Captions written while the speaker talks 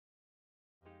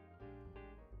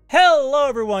Hello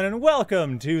everyone and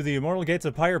welcome to the Immortal Gates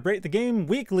of Pyre Break the Game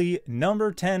Weekly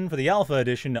number 10 for the Alpha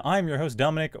Edition. I'm your host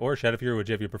Dominic, or Shadowfury,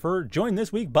 whichever you prefer, joined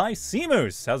this week by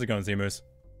Seamoose. How's it going, Seamoose?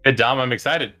 Hey Dom, I'm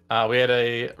excited. We had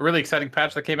a really exciting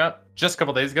patch that came out just a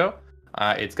couple days ago.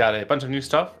 It's got a bunch of new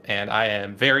stuff, and I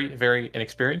am very, very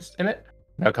inexperienced in it.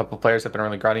 I know a couple of players have been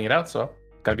really grinding it out, so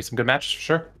gotta be some good matches for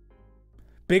sure.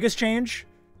 Biggest change?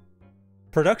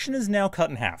 Production is now cut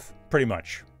in half, pretty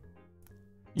much.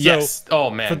 Yes. So, oh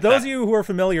man. For those of you who are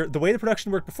familiar, the way the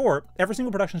production worked before, every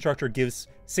single production structure gives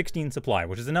 16 supply,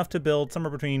 which is enough to build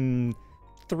somewhere between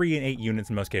 3 and 8 units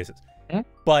in most cases. Mm-hmm.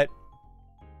 But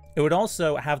it would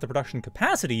also have the production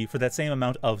capacity for that same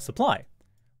amount of supply,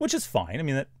 which is fine. I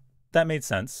mean, that made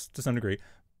sense to some degree.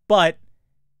 But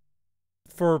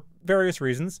for various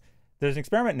reasons, there's an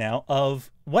experiment now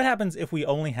of what happens if we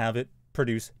only have it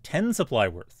produce 10 supply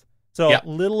worth. So a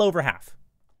little over half.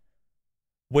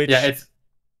 Which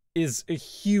is a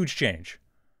huge change.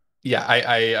 Yeah, I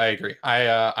agree.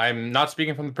 I'm not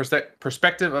speaking from the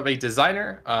perspective of a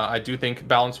designer. I do think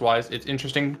balance-wise, it's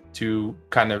interesting to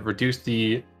kind of reduce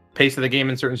the pace of the game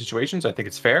in certain situations. I think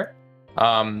it's fair.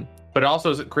 But it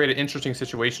also has created interesting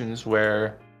situations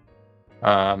where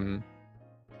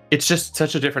it's just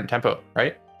such a different tempo,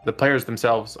 right? The players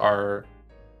themselves are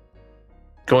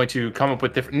going to come up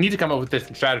with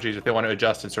different strategies if they want to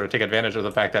adjust and sort of take advantage of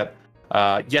the fact that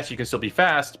yes, you can still be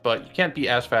fast, but you can't be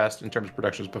as fast in terms of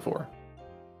production as before.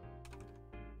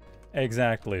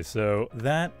 Exactly. So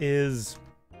that is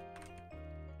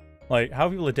like how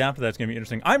people adapt to that's going to be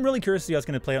interesting. I'm really curious to see how it's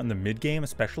going to play out in the mid game,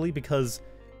 especially because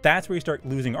that's where you start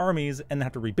losing armies and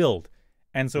have to rebuild.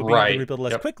 And so being able to rebuild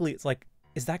less quickly, it's like,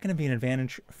 is that going to be an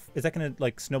advantage? Is that going to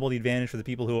like snowball the advantage for the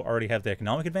people who already have the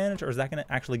economic advantage, or is that going to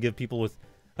actually give people with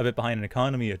a bit behind an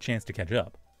economy a chance to catch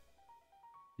up?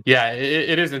 Yeah,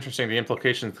 it is interesting. The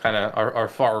implications kind of are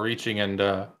far-reaching, and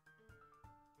I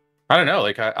don't know.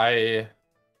 Like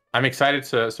I'm excited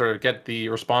to sort of get the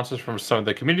responses from some of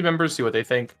the community members, see what they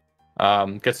think,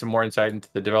 get some more insight into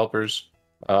the developers'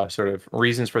 sort of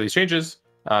reasons for these changes.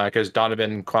 Because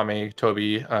Donovan, Kwame,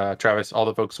 Toby, Travis, all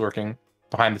the folks working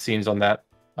behind the scenes on that,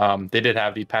 they did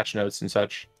have the patch notes and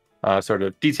such, sort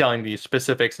of detailing the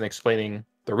specifics and explaining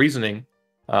the reasoning.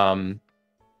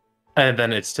 And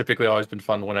then it's typically always been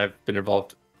fun when I've been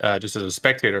involved just as a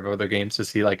spectator of other games to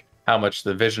see like how much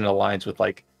the vision aligns with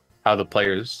like how the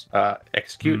players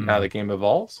execute and how the game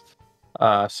evolves.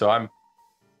 So I'm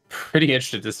pretty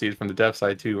interested to see it from the dev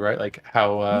side too, right? Like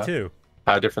how Me too.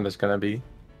 How different it's going to be.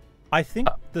 I think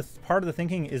the part of the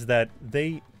thinking is that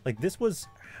this was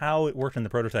how it worked in the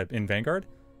prototype in Vanguard.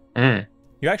 You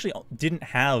actually didn't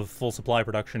have full supply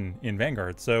production in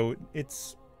Vanguard, so it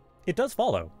does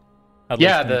follow.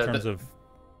 Yeah, the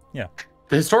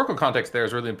historical context there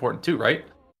is really important too, right?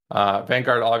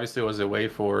 Vanguard obviously was a way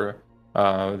for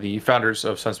the founders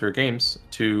of Sunspirit Games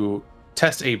to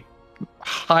test a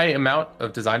high amount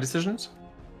of design decisions,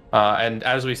 and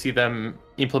as we see them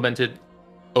implemented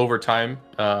over time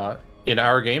in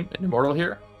our game, in Immortal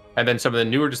here, and then some of the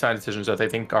newer design decisions that they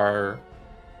think are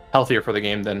healthier for the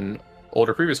game than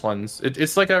older previous ones.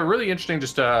 It's like a really interesting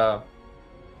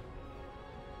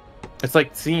it's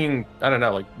like seeing, I don't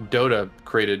know, like Dota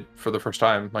created for the first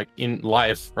time, like in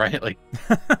life, right? Like,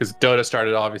 because Dota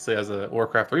started obviously as a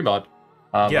Warcraft remod.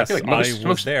 Yes, I feel like I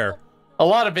was there. A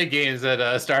lot of big games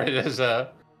that started as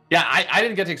a... Yeah, I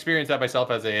didn't get to experience that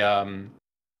myself as a...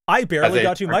 I barely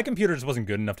got to. My computer just wasn't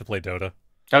good enough to play Dota.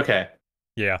 Okay.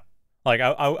 Yeah. Like,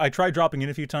 I tried dropping in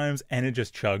a few times, and it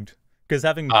just chugged. Because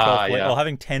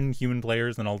having 10 human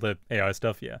players and all the AI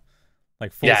stuff,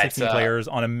 like full 16 players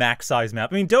on a max size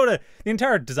map. I mean, Dota, the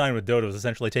entire design with Dota was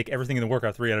essentially take everything in the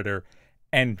Warcraft 3 editor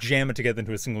and jam it together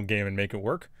into a single game and make it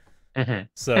work.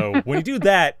 So when you do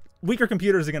that, weaker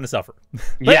computers are going to suffer.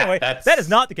 But anyway, that is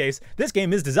not the case. This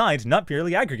game is designed, not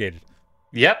purely aggregated.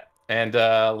 Yep. And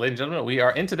ladies and gentlemen, we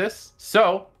are into this.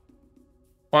 So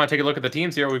want to take a look at the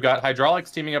teams here. We've got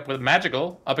Hydraulix teaming up with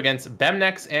Magicall up against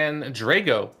Bemnex and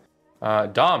Drago.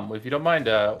 Dom, if you don't mind,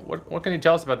 what can you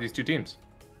tell us about these two teams?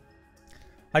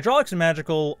 Hydraulix and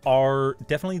Magicall are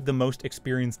definitely the most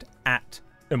experienced at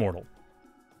Immortal.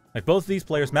 Like both of these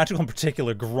players, Magicall in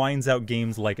particular, grinds out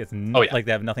games like it's like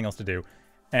they have nothing else to do.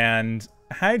 And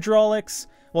Hydraulix,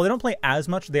 well, they don't play as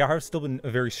much. They are still been a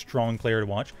very strong player to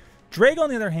watch. Drago, on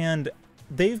the other hand,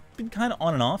 they've been kind of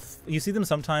on and off. You see them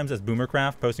sometimes as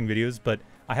Boomercraft posting videos, but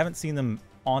I haven't seen them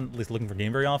on at least looking for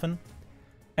game very often.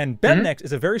 And Bemnex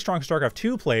is a very strong StarCraft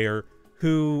 2 player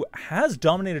who has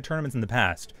dominated tournaments in the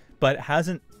past, but I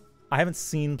haven't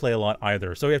seen play a lot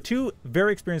either. So we have two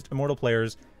very experienced Immortal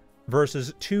players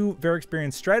versus two very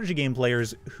experienced strategy game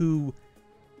players who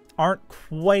aren't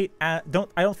quite I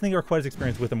don't think are quite as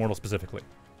experienced with Immortal specifically.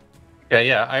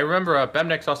 Yeah. I remember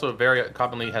Bemnex also very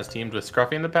commonly has teamed with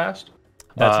Skruffy in the past.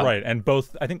 That's right, and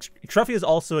both, I think Skruffy is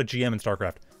also a GM in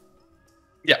StarCraft.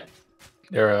 Yeah,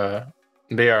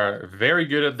 they are very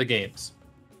good at the games,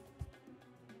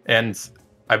 and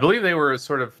I believe they were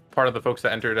sort of part of the folks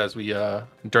that entered as we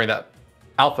during that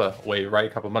alpha wave, right, a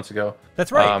couple months ago.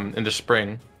 That's right. In the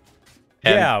spring.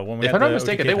 And yeah, when we if I'm not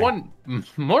mistaken, they won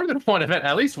more than one event,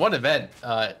 at least one event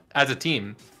as a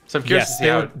team. So I'm curious to see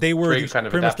how they were kind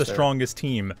of pretty much the there. strongest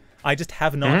team. I just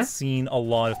have not seen a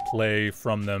lot of play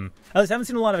from them. At least I haven't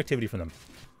seen a lot of activity from them.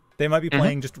 They might be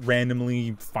playing just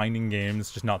randomly, finding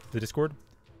games, just not the Discord.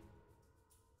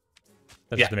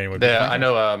 That's just the main way. I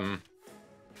know.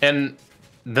 And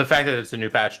the fact that it's a new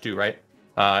patch too, right?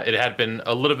 It had been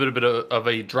a little bit of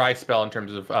a dry spell in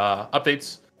terms of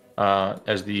updates,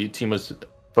 as the team was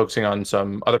focusing on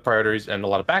some other priorities and a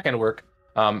lot of back-end work.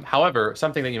 However,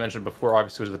 something that you mentioned before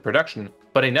obviously was the production,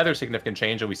 but another significant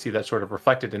change, and we see that sort of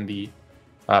reflected in the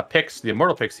picks, the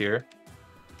Immortal picks here.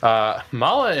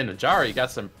 Mala and Ajari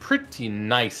got some pretty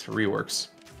nice reworks.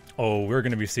 Oh, we're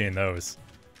going to be seeing those.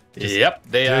 Yep.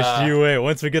 Just you wait.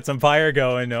 Once we get some Pyre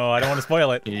going, no, I don't want to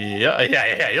spoil it.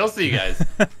 Yeah. You'll see, guys.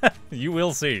 You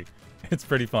will see. It's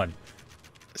pretty fun.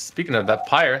 Speaking of that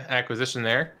Pyre acquisition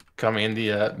there, coming in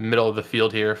the middle of the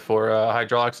field here for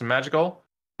Hydraulix and Magicall.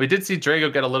 We did see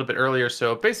Drago get a little bit earlier,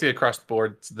 so basically across the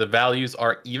board, the values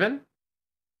are even.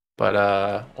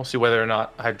 But we'll see whether or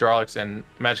not Hydraulix and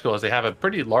Magicall, as they have a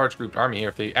pretty large grouped army here,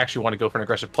 if they actually want to go for an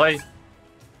aggressive play.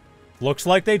 Looks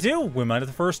like they do. We might have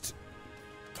the first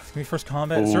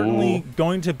combat. Ooh. Certainly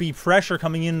going to be pressure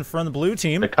coming in from the blue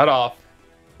team. The cutoff.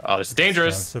 Oh, this is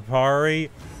dangerous. Sapari.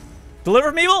 Deliver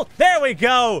from evil. There we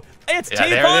go. It's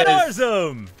T-Pod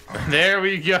Arzum. There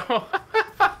we go.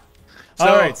 All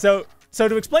right, so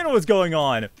to explain what was going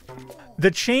on, the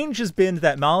change has been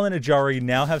that Mal and Ajari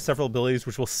now have several abilities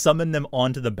which will summon them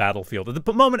onto the battlefield. At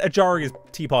the moment, Ajari is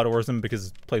T-Pod Arzum because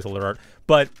it's placeholder art,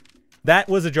 but that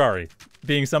was Ajari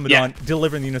being summoned on,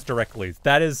 delivering the units directly.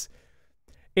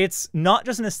 It's not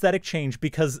just an aesthetic change,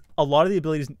 because a lot of the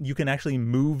abilities, you can actually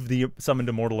move the summoned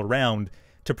Immortal around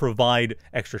to provide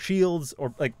extra shields,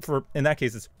 or in that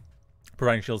case, it's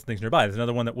providing shields to things nearby. There's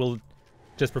another one that will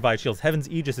just provide shields. Heaven's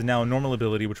Aegis is now a normal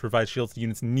ability which provides shields to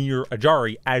units near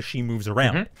Ajari as she moves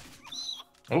around.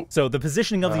 So the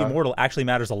positioning of the Immortal actually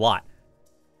matters a lot,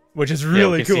 which is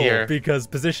really cool, because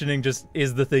positioning just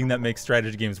is the thing that makes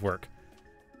strategy games work.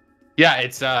 Yeah,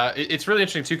 it's really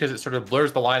interesting too, because it sort of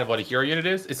blurs the line of what a hero unit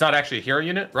is. It's not actually a hero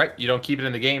unit, right? You don't keep it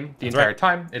in the game the entire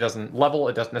time. It doesn't level.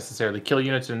 It doesn't necessarily kill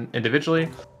units individually.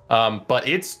 But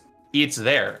it's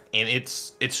there, and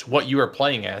it's what you are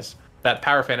playing as. That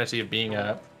power fantasy of being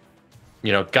a,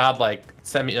 godlike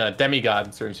demigod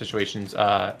in certain situations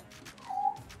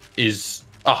is.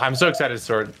 Oh, I'm so excited to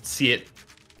sort of see it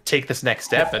take this next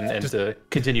step and to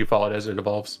continue follow it as it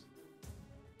evolves.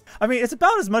 I mean, it's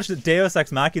about as much the Deus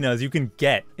Ex Machina as you can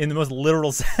get in the most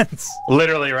literal sense.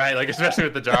 Literally, right? Like, especially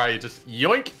with the Ajari, you just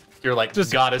yoink, your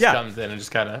goddess comes in and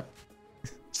just kind of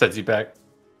sets you back.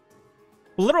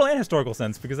 Literal and historical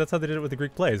sense, because that's how they did it with the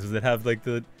Greek plays, is they'd have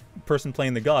the person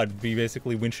playing the god be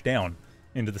basically winched down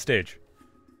into the stage.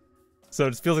 So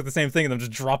it just feels like the same thing, and them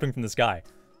just dropping from the sky.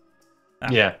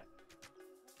 Yeah.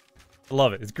 I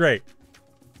love it. It's great.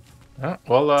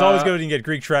 Well, it's always good when you get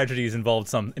Greek tragedies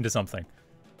involved into something.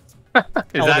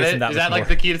 Is that it? Is that like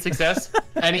the key to success?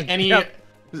 Any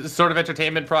sort of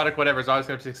entertainment product, whatever, is always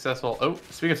going to be successful. Oh,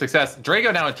 speaking of success,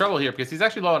 Drago now in trouble here because he's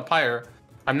actually low on Pyre.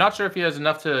 I'm not sure if he has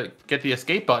enough to get the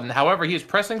escape button. However, he is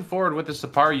pressing forward with the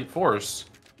Sapari force.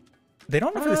 They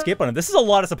don't have the escape button. This is a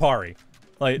lot of Sapari.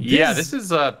 This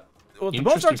is well, the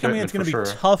bonus arts coming in, it's going to be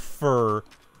tougher.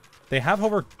 They have,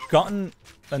 however, gotten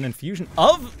an infusion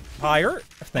of Pyre,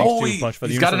 thanks to a bunch for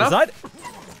the units on the side.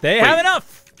 They have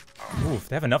enough. Oof,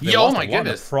 they have enough. Oh my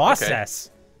goodness. Process.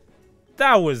 Okay.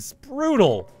 That was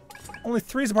brutal. Only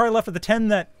 3 Sapari left of the 10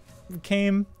 that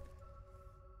came.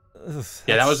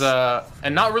 Yeah, that was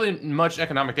and not really much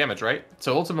economic damage, right?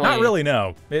 So ultimately, not really.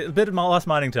 No, a bit of less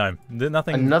mining time.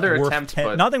 Nothing. Another worth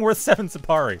attempt, nothing worth 7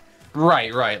 Sapari.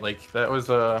 Right. Like that was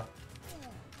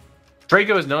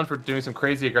Drago is known for doing some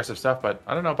crazy aggressive stuff, but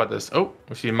I don't know about this. Oh,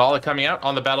 we see Mala coming out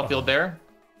on the battlefield there.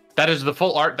 That is the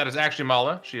full art. That is actually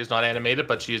Mala. She is not animated,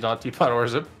 but she is not T-Pod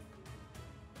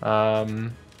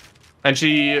Arzum. And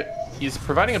she is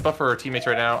providing a buff for her teammates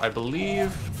right now. I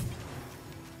believe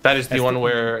that is the one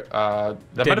where that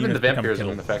might have been the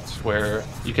vampirism effect, where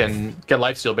you can get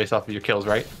lifesteal based off of your kills,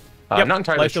 right? I'm not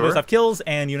entirely sure. Lifesteal based off kills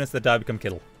and units that die become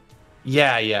kittle.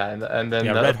 Yeah, and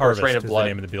then Red Harvest Rain of is Blood. the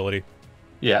name of the ability.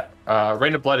 Yeah,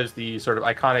 Rain of Blood is the sort of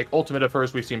iconic ultimate of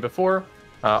hers we've seen before.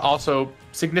 Also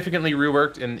significantly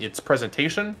reworked in its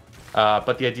presentation,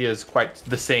 but the idea is quite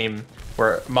the same,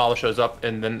 where Mala shows up,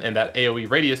 and then in that AoE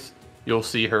radius, you'll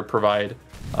see her provide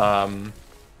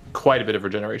quite a bit of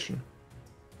regeneration.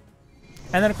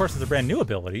 And then, of course, there's a brand new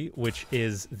ability, which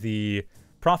is the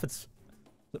Prophet's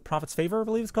Favor, I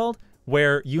believe it's called,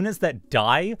 where units that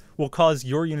die will cause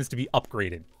your units to be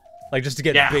upgraded. Like, just to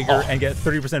get bigger and get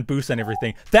 30% boost on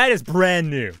everything. That is brand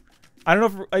new. I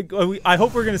don't know if... I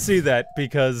hope we're going to see that,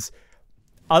 because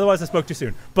otherwise I spoke too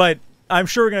soon. But I'm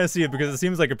sure we're going to see it, because it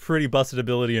seems like a pretty busted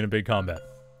ability in a big combat.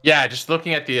 Yeah, just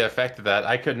looking at the effect of that,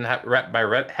 I couldn't wrap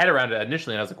my head around it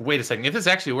initially, and I was like, wait a second, if this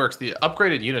actually works, the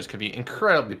upgraded units could be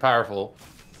incredibly powerful.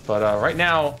 But right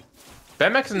now,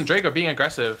 Bemnex and Drago being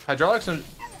aggressive. Hydraulix and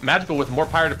Magicall with more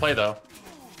Pyre to play, though.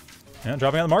 Yeah,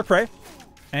 dropping out the Mark Prey.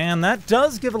 And that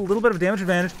does give a little bit of damage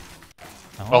advantage.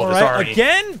 All right,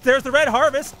 again, there's the Red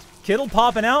Harvest. Kittle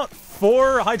popping out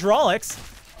for Hydraulix.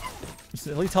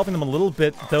 At least helping them a little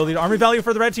bit, though. The army value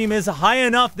for the red team is high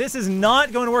enough. This is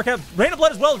not going to work out. Rain of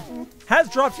Blood as well has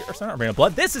dropped here. Sorry, not Rain of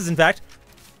Blood. This is, in fact,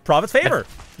 Prophet's Favor.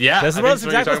 Yeah, this is what I was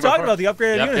exactly talking about. The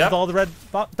upgraded units with all the red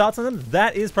dots on them.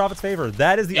 That is Prophet's Favor.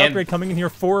 That is the upgrade coming in here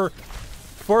for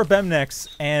Bemnex,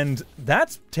 and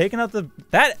that's taken out the...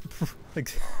 That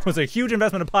was a huge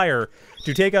investment of Pyre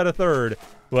to take out a third,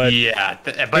 but yeah,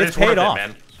 but it's paid off,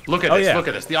 man. Look at this. Yeah. Look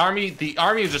at this. The army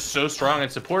is just so strong and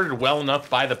supported well enough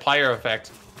by the Pyre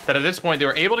effect that at this point they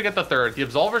were able to get the third. The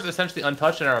Absolvers essentially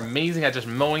untouched and are amazing at just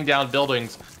mowing down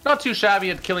buildings. Not too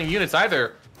shabby at killing units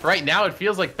either. Right now, it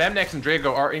feels like Bemnex and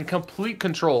Drago are in complete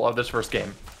control of this first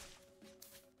game.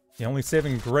 The only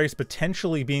saving grace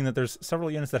potentially being that there's several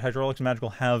units that Hydraulix and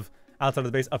Magicall have outside of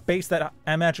the base. A base that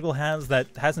Magicall has that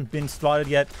hasn't been spotted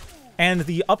yet. And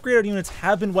the upgraded units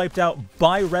have been wiped out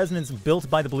by resonance built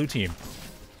by the blue team.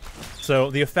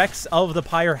 So the effects of the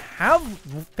Pyre have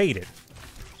faded.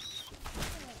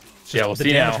 Yeah, we'll see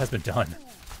the damage now. has been done.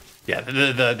 Yeah,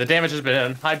 the damage has been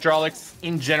done. Hydraulix,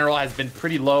 in general, has been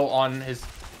pretty low on his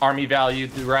army value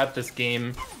throughout this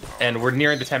game. And we're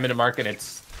nearing the 10-minute mark, and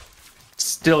it's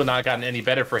still not gotten any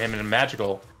better for him in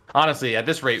Magicall. Honestly, at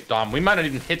this rate, Dom, we might not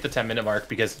even hit the 10-minute mark,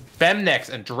 because Bemnex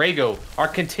and Drago are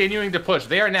continuing to push.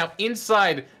 They are now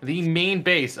inside the main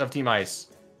base of Team Ice.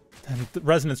 And the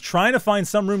Resonance trying to find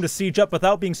some room to siege up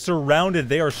without being surrounded.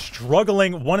 They are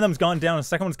struggling. One of them's gone down. The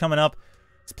second one's coming up.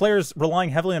 This player's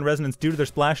relying heavily on Resonance due to their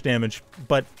splash damage,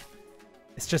 but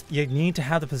it's just you need to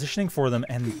have the positioning for them,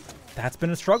 and that's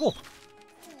been a struggle.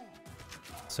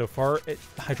 So far,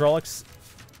 Hydraulix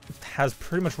has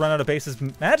pretty much run out of bases.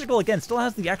 Magicall, again, still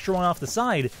has the extra one off the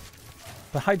side,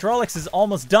 but Hydraulix is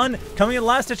almost done. Coming in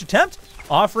last-ditch attempt,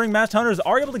 offering Masked Hunters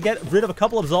are able to get rid of a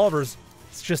couple of Absolvers.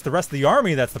 It's just the rest of the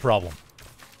army that's the problem.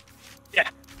 Yeah.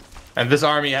 And this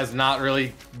army has not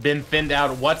really been thinned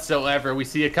out whatsoever. We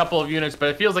see a couple of units, but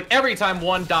it feels like every time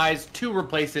one dies, two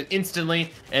replace it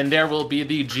instantly, and there will be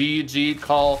the GG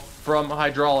call from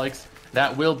Hydraulix.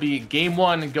 That will be game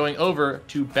one going over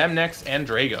to Bemnex and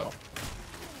Drago.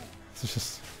 It's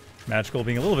just Magicall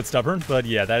being a little bit stubborn, but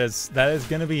yeah, that is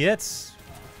going to be it.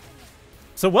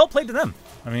 So well played to them.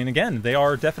 I mean, again, they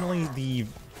are definitely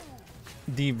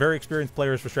the very experienced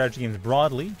players for strategy games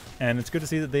broadly, and it's good to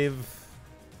see that they've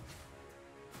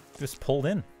just pulled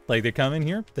in. Like, they come in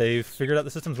here, they've figured out the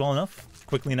systems well enough,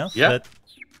 quickly enough, that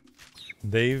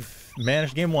they've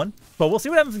managed game one. But we'll see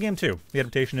what happens in game two. The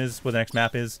adaptation is what the next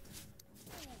map is.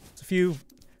 It's a few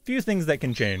things that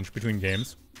can change between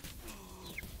games.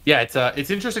 Yeah,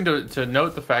 it's interesting to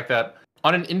note the fact that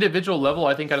on an individual level,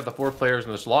 I think out of the 4 players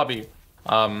in this lobby,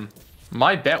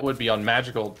 my bet would be on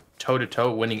Magicall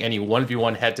toe-to-toe winning any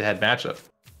 1v1 head-to-head matchup.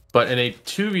 But in a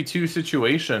 2v2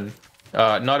 situation,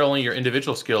 not only your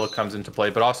individual skill comes into play,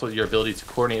 but also your ability to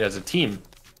coordinate as a team.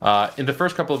 In the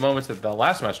first couple of moments of the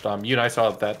last match, Dom, you and I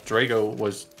saw that Drago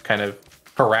was kind of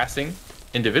harassing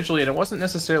individually, and it wasn't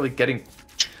necessarily getting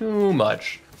too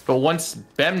much. But once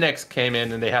Bemnex came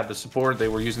in and they had the support, they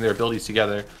were using their abilities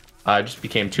together, it just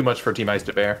became too much for Team Ice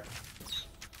to bear.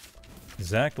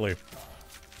 Exactly.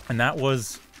 And that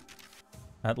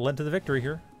led to the victory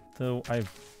here. So anyway.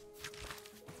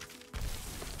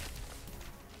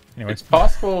 It's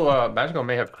possible Magicall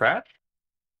may have crashed.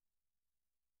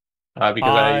 Because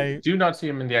I do not see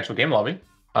him in the actual game lobby.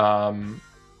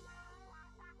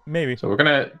 Maybe. So we're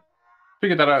going to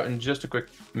figure that out in just a quick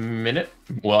minute.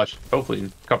 Well, hopefully in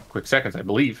a couple quick seconds, I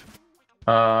believe.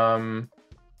 Yeah,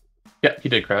 he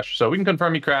did crash. So we can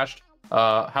confirm he crashed.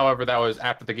 However, that was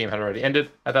after the game had already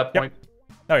ended at that point.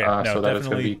 Oh yeah, no, so that is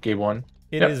going to be game one.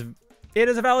 It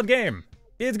is a valid game.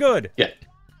 It's good. Yeah.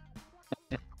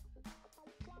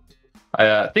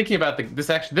 Thinking about this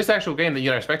actual game that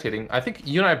you and I are spectating, I think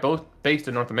you and I are both based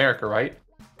in North America, right?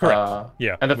 Correct.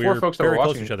 Yeah. And the four folks that very were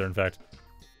close watching to each other, in fact.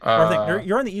 I think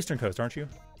you're on the Eastern Coast, aren't you?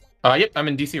 Yep, I'm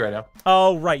in DC right now.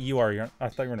 Oh, right, you are. I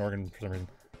thought you were in Oregon for some reason.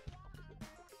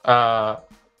 I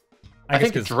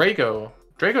think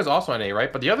Drago's also NA,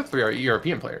 right? But the other three are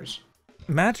European players.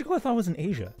 Magicall, I thought, was in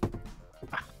Asia.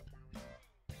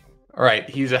 All right,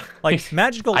 he's a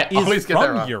Magicall is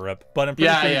from Europe, but I'm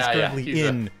pretty sure he's currently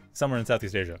in somewhere in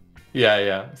Southeast Asia.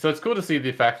 Yeah. So it's cool to see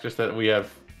the fact just that we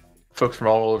have folks from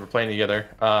all over playing together.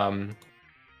 And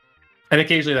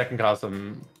occasionally that can cause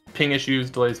some ping issues,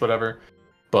 delays, whatever.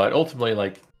 But ultimately,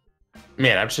 like,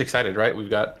 man, I'm just excited, right? We've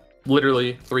got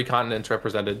literally 3 continents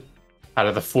represented out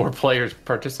of the 4 players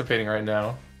participating right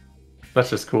now. That's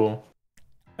just cool.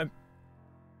 I'm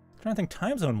trying to think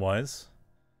time zone wise.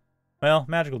 Well,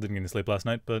 Magicall didn't get any sleep last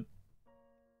night, but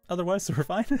otherwise, we're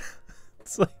fine.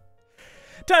 It's like,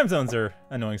 time zones are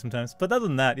annoying sometimes, but other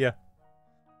than that, yeah.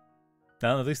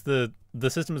 Now, at least the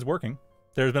system is working.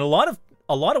 There's been a lot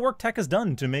of work tech has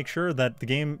done to make sure that the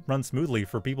game runs smoothly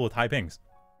for people with high pings.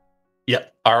 Yeah,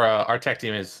 our tech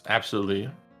team is absolutely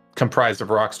comprised of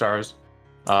rock stars,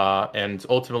 and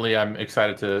ultimately, I'm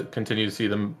excited to continue to see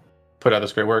them put out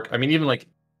this great work. I mean, even like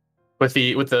with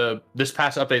this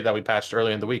past update that we patched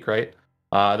earlier in the week, right?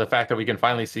 The fact that we can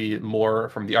finally see more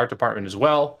from the art department as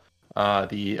well,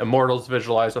 the immortals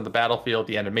visualized on the battlefield,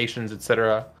 the animations,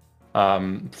 etc.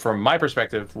 From my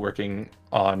perspective, working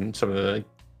on some of the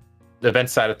event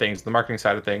side of things, the marketing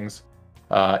side of things,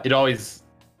 it always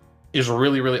is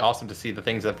really, really awesome to see the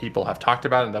things that people have talked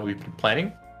about and that we've been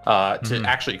planning, to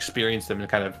actually experience them and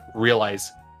kind of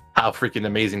realize how freaking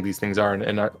amazing these things are.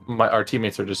 And our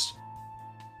teammates are just,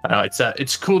 I don't know,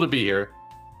 it's cool to be here.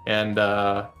 And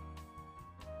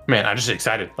man, I'm just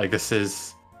excited. Like, this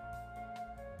is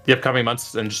the upcoming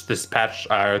months and just this patch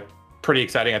are pretty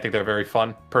exciting. I think they're very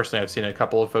fun. Personally, I've seen a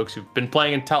couple of folks who've been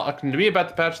playing and talking to me about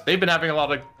the patch. They've been having a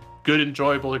lot of good,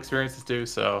 enjoyable experiences too.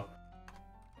 So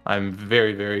I'm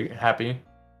very, very happy.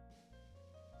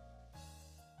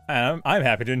 I'm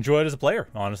happy to enjoy it as a player,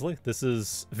 honestly. This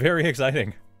is very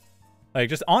exciting. Like,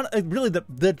 just really,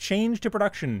 the change to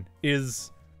production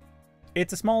is,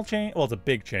 it's a small change. Well, it's a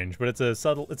big change, but it's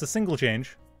a single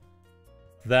change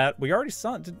that we already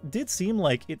saw. It did seem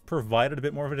like it provided a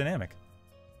bit more of a dynamic.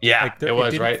 Yeah, like it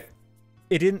was, right?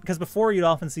 It didn't, because before you'd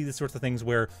often see these sorts of things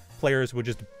where players would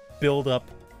just build up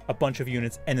a bunch of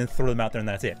units and then throw them out there and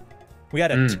that's it. We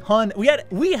had a ton, we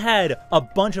had a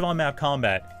bunch of on-map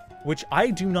combat, which I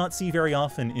do not see very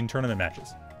often in tournament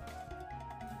matches.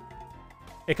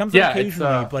 It comes up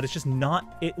occasionally, but it's just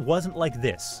not, it wasn't like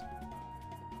this.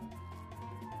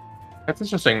 That's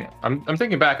interesting. I'm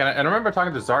thinking back, and I remember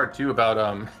talking to Zard too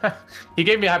about, he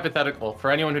gave me a hypothetical.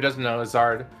 For anyone who doesn't know,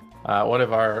 Zard, one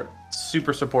of our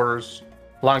super supporters,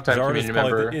 longtime community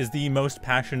member. Is the most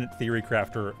passionate theory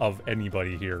crafter of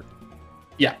anybody here.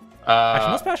 Yeah.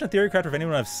 Actually, most passionate theory crafter of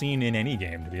anyone I've seen in any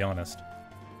game, to be honest.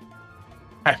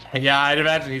 Yeah, I'd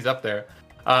imagine he's up there.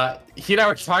 He and I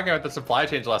were talking about the supply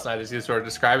chain last night as he was sort of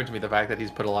describing to me the fact that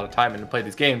he's put a lot of time in to play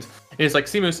these games. And he's like,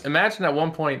 Seamus, imagine at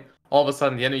one point, all of a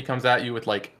sudden, the enemy comes at you with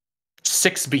like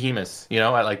 6 behemoths, you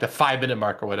know, at like the 5-minute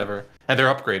mark or whatever, and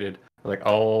they're upgraded. Like,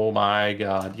 oh my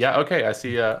god. Yeah, okay, I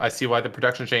see why the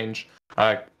production change,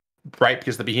 right?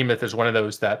 Because the behemoth is one of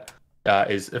those that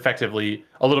is effectively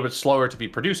a little bit slower to be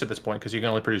produced at this point because you can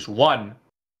only produce 1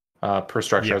 per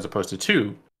structure as opposed to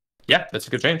 2. Yeah, that's a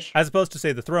good change. As opposed to,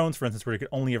 say, the Thrones, for instance, where you could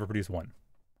only ever produce 1.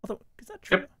 Although, is that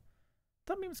true? Yep.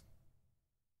 That means...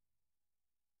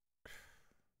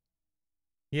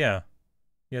 Yeah.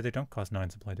 Yeah, they don't cost 9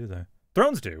 supply, do they?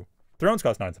 Thrones do. Thrones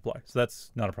cost 9 supply, so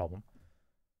that's not a problem.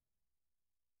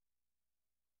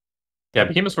 Yeah,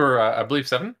 behemoths were, I believe,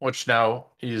 7, which now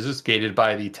is just gated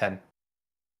by the 10.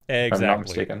 Exactly. If I'm not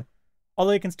mistaken.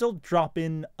 Although you can still drop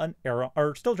in an arrow,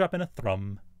 or still drop in a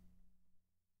thrum.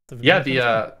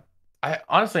 Yeah,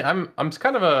 I'm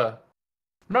kind of I'm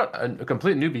not a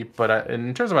complete newbie, but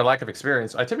in terms of my lack of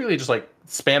experience, I typically just like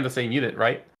spam the same unit,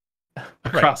 right?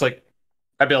 Across like,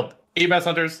 I build 8 Mass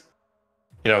Hunters,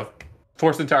 you know,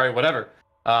 4 Centauri, whatever.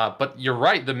 But you're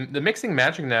right, the mixing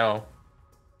matching now,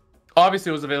 obviously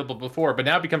it was available before, but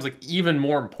now it becomes like even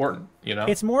more important, you know?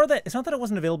 It's more that, it's not that it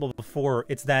wasn't available before,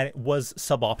 it's that it was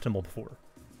suboptimal before.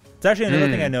 It's actually another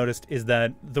thing I noticed is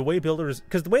that the way builders,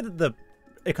 because the way that the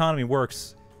economy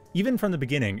works, even from the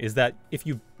beginning, is that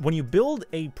when you build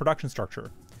a production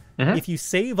structure, if you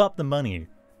save up the money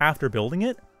after building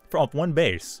it from one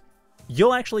base,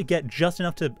 you'll actually get just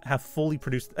enough to have fully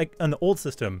produced, like on the old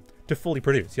system, to fully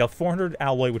produce. You have 400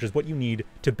 alloy, which is what you need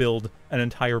to build an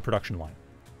entire production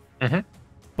line.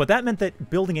 But that meant that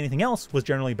building anything else was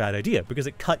generally a bad idea because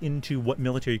it cut into what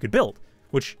military you could build,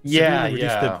 which severely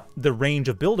reduced the range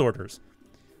of build orders.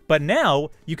 But now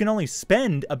you can only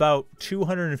spend about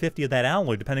 250 of that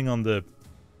alloy, depending on the,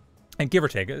 and give or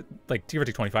take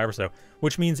 25 or so,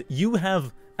 which means you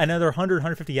have another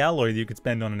 150 alloy that you could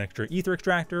spend on an extra ether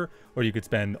extractor, or you could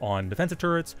spend on defensive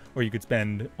turrets, or you could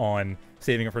spend on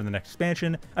saving it for the next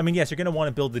expansion. I mean, yes, you're going to want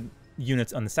to build the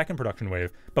units on the second production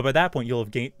wave, but by that point you'll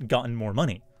have gotten more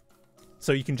money.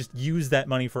 So you can just use that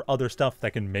money for other stuff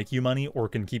that can make you money or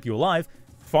can keep you alive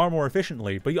far more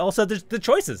efficiently, but you also there's the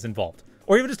choices involved.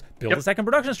 Or even just build a second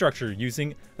production structure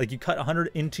using, like, you cut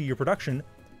 100 into your production,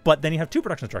 but then you have 2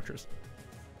 production structures.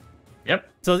 Yep.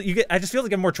 So I just feel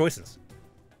like you have more choices.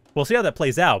 We'll see how that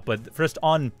plays out, but first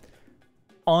on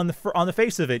the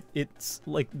face of it, it's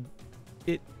like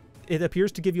it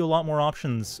appears to give you a lot more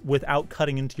options without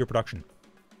cutting into your production,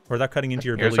 or without cutting into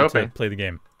your ability to play the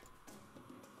game.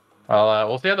 Well,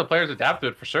 we'll see how the players adapt to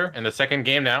it for sure. In the second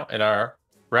game now, in our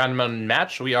round 1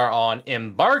 match, we are on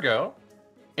Embargo.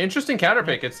 Interesting counter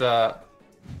pick. It's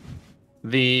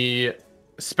the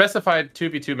specified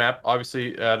 2v2 map.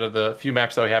 Obviously, out of the few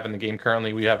maps that we have in the game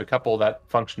currently, we have a couple that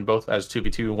function both as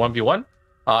 2v2 and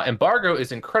 1v1. Embargo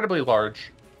is incredibly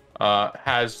large.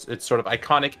 Has its sort of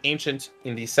iconic ancient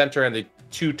in the center, and the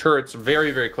 2 turrets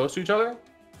very, very close to each other.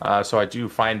 So I do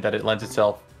find that it lends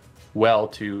itself well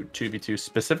to 2v2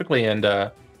 specifically, and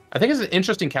I think it's an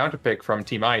interesting counter pick from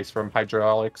Team Ice, from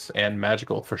Hydraulix and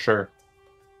Magicall for sure.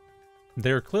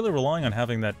 They're clearly relying on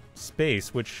having that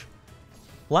space, which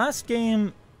last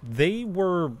game they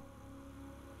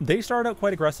started out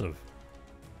quite aggressive.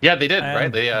 Yeah, they did,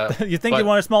 and right? You think you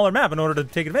want a smaller map in order to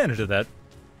take advantage of that.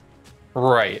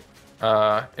 Right.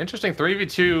 Interesting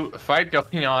 3v2 fight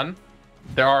going on.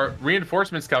 There are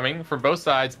reinforcements coming from both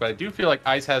sides, but I do feel like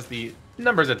Ice has the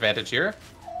numbers advantage here.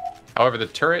 However, the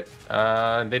turret,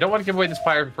 they don't want to give away this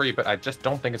Pyre for free, but I just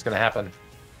don't think it's going to happen.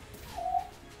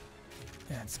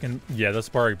 Yeah, the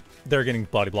Spar, they're getting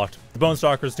body blocked. The Bone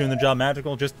Stalker's doing the job.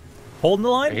 Magicall just holding the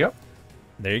line. There you go.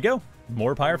 There you go.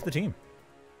 More Pyre for the team.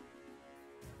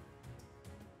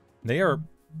 They are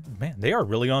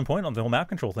really on point on the whole map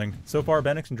control thing. So far,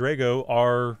 Bemnex and Drago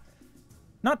are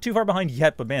not too far behind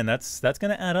yet, but man, that's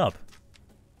going to add up.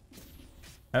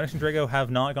 Bemnex and Drago have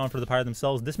not gone for the Pyre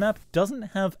themselves. This map doesn't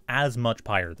have as much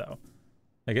Pyre, though.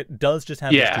 Like, it does just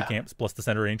have these 2 camps plus the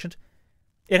center ancient.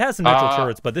 It has some neutral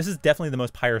turrets, but this is definitely the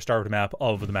most Pyre-starved map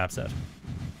of the map set.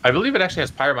 I believe it actually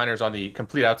has Pyre miners on the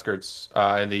complete outskirts,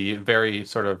 in the very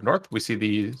sort of north. We see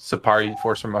the Sapari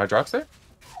force from Hydraulix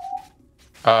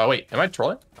there. Wait, am I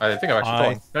trolling? I think I'm actually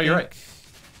trolling. No, you're right.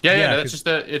 Yeah, no, it's just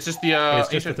the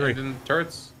ancient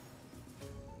turrets.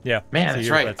 Yeah, man, that's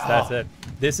right. That's it.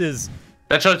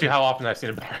 That shows you how often I've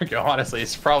seen Embargo. Honestly,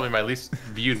 it's probably my least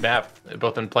viewed map,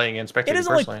 both in playing and spectating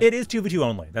personally. It is 2v2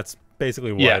 only. That's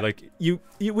basically why. Yeah. Like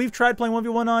we've tried playing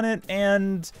 1v1 on it,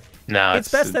 and it's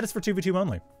best that it's for 2v2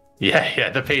 only. Yeah.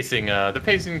 The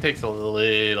pacing takes a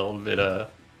little bit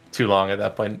too long at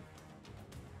that point.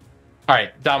 All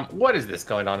right, Dom, what is this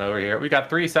going on over here? We got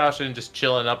 3 Saoshin just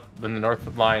chilling up in the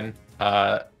north line,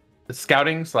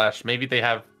 scouting / maybe they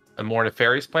have a more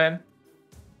nefarious plan.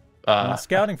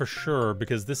 Scouting for sure,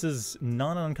 because this is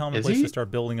not an uncommon place to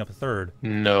start building up a third.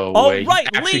 No way. Right,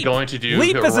 He's actually going to do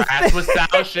Leap is harass with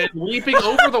Saoshin, leaping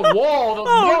over the wall. The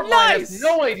north line has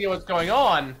no idea what's going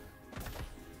on.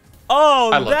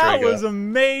 Oh, that Drago. Was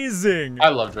amazing. I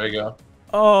love Drago.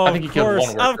 Oh, I think he killed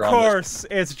one worker. Of course,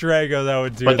 it's Drago that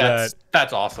would do that.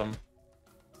 That's awesome.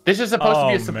 This is supposed to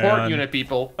be a support unit,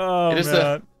 people. Oh,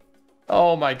 man.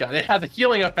 Oh my god, it has a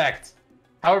healing effect.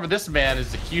 However, this man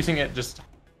is using it just.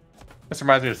 This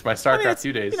reminds me of my StarCraft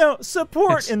 2 days. You know,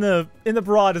 support in the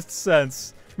broadest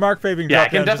sense. Mark Fay being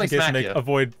dropped down just in case they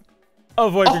avoid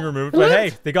being removed. But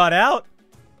hey, they got out.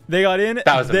 They got in.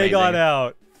 That was amazing. They got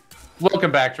out.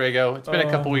 Welcome back, Drago. It's been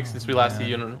a couple weeks since we last see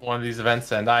you in one of these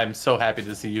events, and I am so happy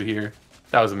to see you here.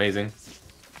 That was amazing.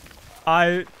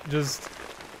 I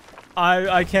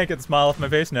can't get the smile off my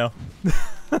face now.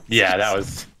 Yeah, that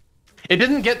was. It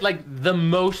didn't get like the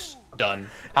most done.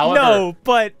 However, no,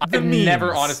 but I've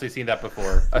never honestly seen that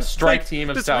before. A strike team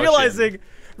of Saoshin.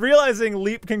 realizing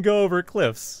Leap can go over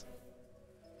cliffs.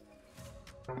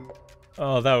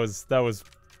 Oh, that was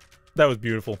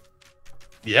beautiful.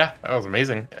 Yeah, that was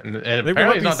amazing. And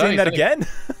apparently he's not done. That again?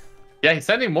 Yeah, he's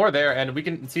sending more there, and we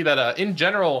can see that in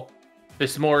general,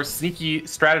 this more sneaky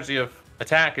strategy of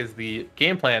attack is the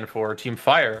game plan for Team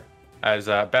Fire, as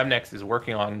Bemnex is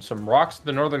working on some rocks in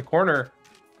the northern corner.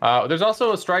 There's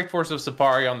also a strike force of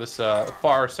Sapari on this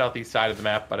far southeast side of the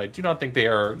map, but I do not think they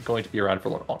are going to be around for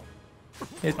long.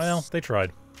 Well, they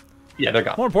tried. Yeah, they're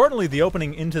gone. More importantly, the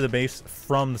opening into the base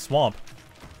from the swamp.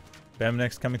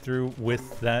 Bemnex coming through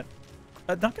with that.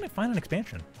 Not going to find an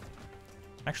expansion.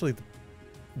 Actually, the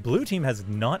blue team has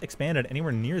not expanded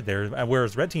anywhere near there,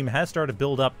 whereas red team has started to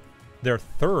build up their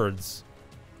thirds.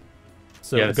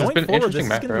 So yeah, going forward, this is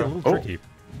going to be a little tricky.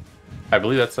 I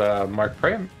believe that's Mark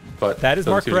Prey, but that is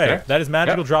Mark Prey. That is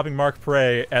Magical dropping Mark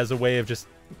Prey as a way of just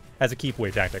as a keep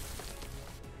away tactic,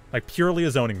 like purely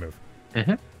a zoning move.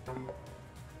 Mm-hmm.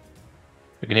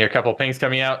 We can hear a couple of pings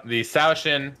coming out. The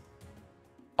Saoshin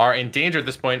are in danger at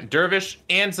this point. Dervish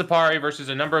and Zapari versus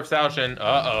a number of Saoshin.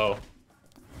 Uh-oh.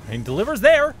 And Deliver's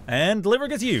there, and Deliver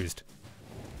gets used.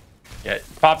 Yeah,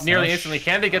 popped nearly instantly.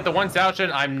 Can they get the one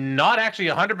Saoshin? I'm not actually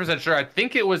 100% sure. I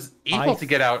think it was able to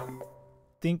get out. I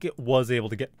think it was able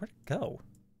to get... Where'd it go?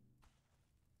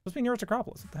 Supposed to be nearest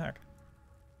Acropolis. What the heck?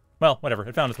 Well, whatever.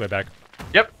 It found its way back.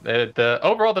 Yep.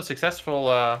 Overall, the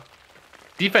successful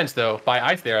defense, though, by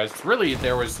Ice there, is really,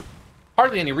 there was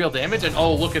hardly any real damage. And,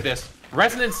 oh, look at this.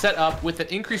 Resonance set up with an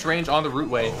increased range on the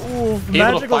rootway. Ooh,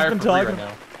 Magical's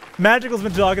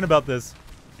been talking about this.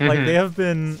 Mm-hmm. Like,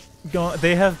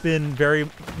 they have been very,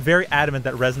 very adamant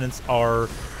that Resonance are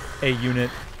a unit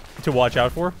to watch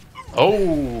out for.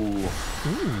 Oh.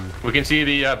 Ooh. We can see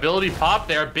the ability pop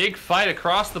there. Big fight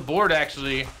across the board,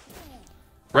 actually.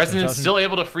 Resonance still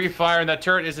able to free fire, and that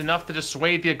turret is enough to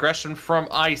dissuade the aggression from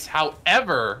Ice.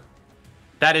 However,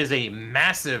 that is a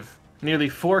massive, nearly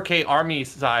 4K army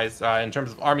size in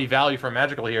terms of army value for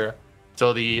Magical here.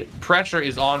 So the pressure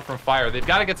is on from fire. They've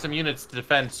got to get some units to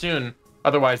defend soon.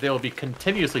 Otherwise, they will be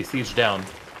continuously sieged down.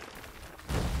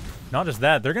 Not just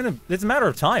that, they're gonna. It's a matter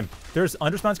of time. There's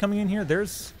underspawns coming in here.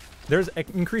 There's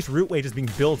increased root wages being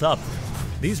built up.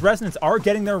 These Resonants are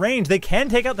getting their range. They can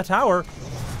take out the tower.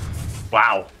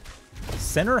 Wow.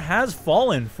 Center has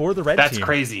fallen for the red team. That's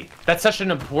crazy. That's such an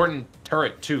important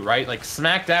turret too, right? Like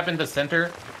smack dab in the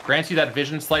center grants you that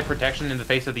vision slight protection in the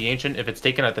face of the Ancient if it's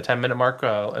taken at the 10-minute mark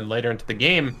and later into the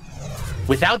game.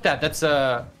 Without that,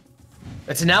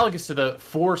 it's analogous to the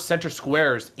 4 center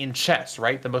squares in chess,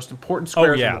 right? The most important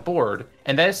squares on the board.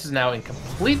 And this is now in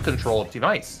complete control of Team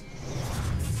Ice.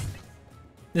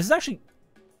 This is actually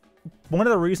one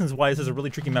of the reasons why this is a really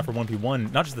tricky map for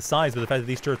 1v1. Not just the size, but the fact that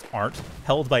these turrets aren't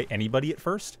held by anybody at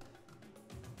first.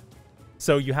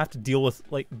 So you have to deal with,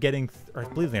 like, getting... or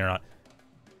believe it or not.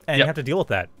 And you have to deal with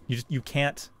that. You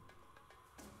can't...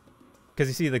 Because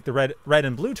you see, like, the red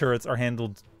and blue turrets are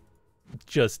handled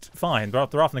just fine. They're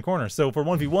off in the corner. So for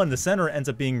 1v1, the center ends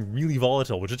up being really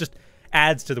volatile, which just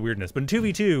adds to the weirdness. But in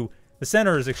 2v2, the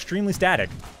center is extremely static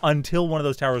until one of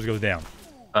those towers goes down.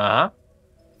 Uh-huh.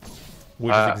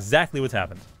 Which is exactly what's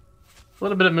happened. A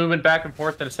little bit of movement back and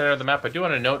forth in the center of the map. I do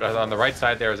want to note on the right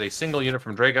side there is a single unit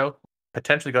from Drago,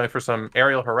 potentially going for some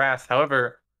aerial harass.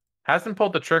 However, hasn't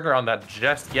pulled the trigger on that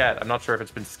just yet. I'm not sure if it's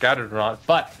been scouted or not,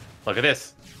 but look at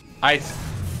this. Ice,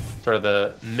 sort of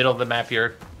the middle of the map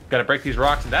here. Gonna break these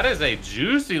rocks, and that is a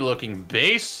juicy looking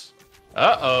base.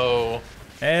 Uh-oh.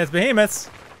 Hey, it's Behemoths.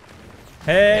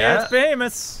 Hey, it's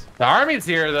Behemoths. The army's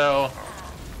here, though.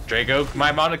 Drago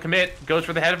might want to commit. Goes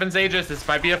for the Heaven's Aegis. This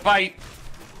might be a fight.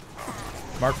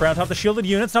 Mark Brown top the shielded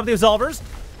units, top the Absolvers.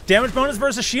 Damage bonus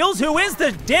versus shields. Who wins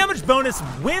the damage bonus?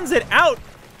 Wins it out.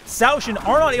 Saoshin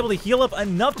are not able to heal up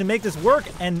enough to make this work,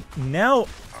 and now,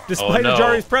 despite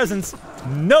Ajari's presence,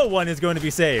 no one is going to be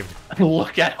saved.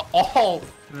 Look at all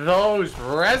those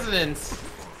Resonants.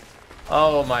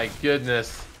 Oh my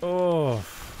goodness. Oh.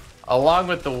 Along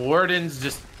with the Wardens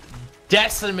just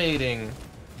decimating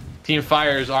Team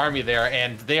Fire's army there,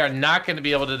 and they are not going to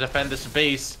be able to defend this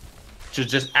base. To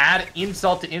just add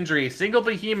insult to injury. Single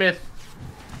Behemoth,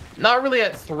 not really a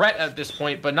threat at this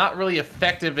point, but not really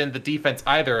effective in the defense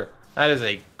either. That is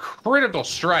a critical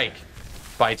strike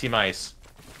by Team Ice.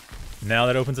 Now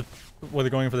that opens up, well, they're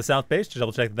going for the south base to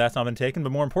double check that that's not been taken,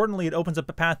 but more importantly, it opens up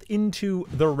a path into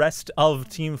the rest of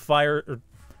Team Fire, or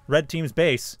Red Team's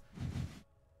base.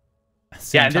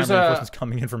 Yeah, and there's reinforcements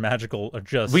coming in for Magical are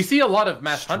just... We see a lot of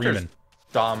Mass Hunters.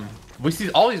 We see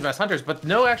all these Mass Hunters, but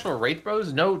no actual Wraith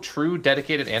Bros, no true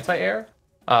dedicated anti-air.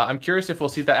 I'm curious if we'll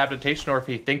see that adaptation or if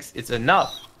he thinks it's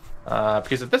enough.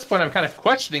 Because at this point, I'm kind of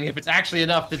questioning if it's actually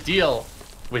enough to deal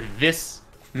with this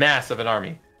mass of an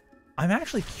army. I'm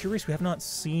actually curious. We have not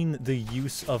seen the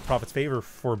use of Prophet's Favor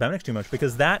for Bemnex too much,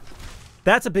 because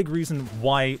that's a big reason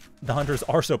why the Hunters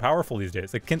are so powerful these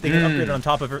days. They can upgrade it on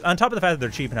top of the fact that they're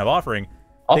cheap and have offering.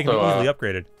 Also, they can be easily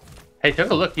upgraded. Hey, take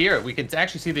a look here. We can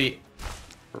actually see the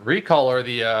recall or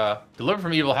the Deliver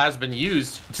from Evil has been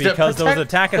used because those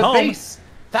attack at home. Base.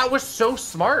 That was so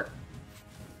smart.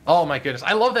 Oh my goodness,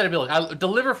 I love that ability.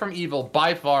 Deliver from Evil,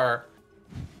 by far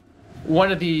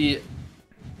one of the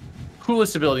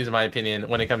coolest abilities, in my opinion,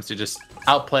 when it comes to just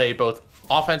outplay both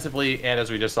offensively and, as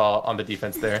we just saw, on the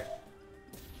defense there.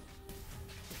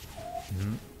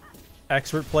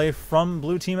 Expert play from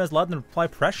blue team has allowed them to apply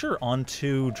pressure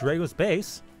onto Drago's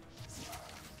base.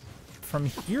 From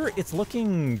here, it's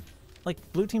looking like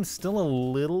blue team's still a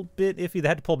little bit iffy. They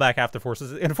had to pull back half their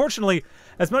forces. And unfortunately,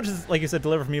 as much as, like you said,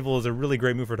 Deliver from Evil is a really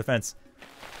great move for defense,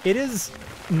 it is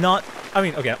not... I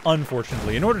mean, okay,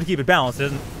 unfortunately, in order to keep it balanced, it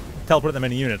doesn't teleport that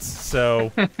many units.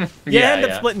 So you end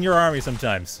up splitting your army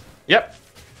sometimes. Yep.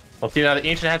 We'll see now the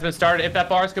Ancient has been started. If that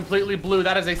bar is completely blue,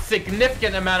 that is a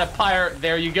significant amount of Pyre.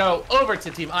 There you go. Over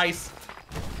to Team Ice.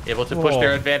 Able to push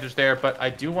their advantage there. But I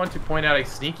do want to point out a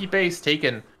sneaky base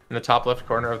taken in the top left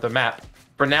corner of the map.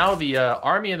 For now, the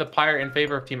army and the Pyre in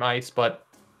favor of Team Ice. But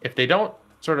if they don't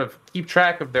sort of keep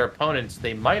track of their opponents,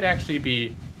 they might actually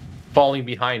be falling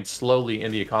behind slowly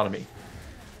in the economy.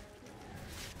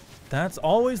 That's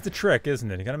always the trick,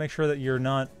 isn't it? You got to make sure that you're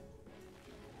not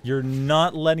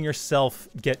letting yourself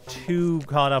get too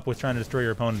caught up with trying to destroy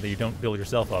your opponent that you don't build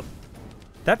yourself up.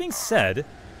 That being said,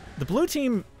 the blue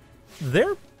team,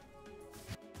 they're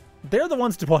the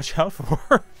ones to watch out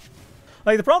for.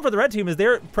 Like, the problem for the red team is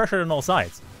they're pressured on all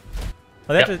sides.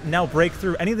 They have to now break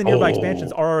through. Any of the nearby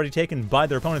expansions are already taken by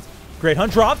their opponents. Great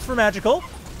Hunt drops for Magicall.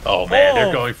 Oh, man,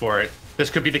 they're going for it. This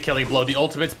could be the killing blow. The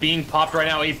ultimate's being popped right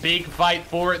now. A big fight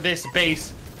for this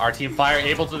base. Our Team Fire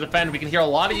able to defend. We can hear a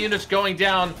lot of units going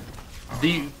down.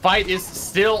 The fight is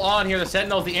still on here. The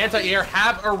Sentinels, the anti-air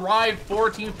have arrived for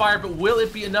Team Fire, but will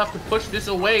it be enough to push this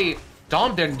away?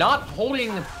 Dom, they're not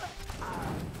holding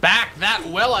back that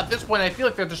well at this point. I feel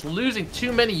like they're just losing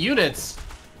too many units.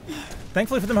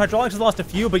 Thankfully for them, Hydraulix has lost a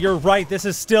few, but you're right. This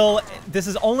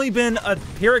has only been a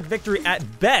Pyrrhic victory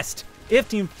at best. If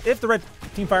the red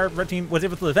team was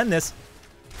able to defend this,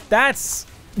 that's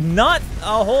not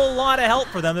a whole lot of help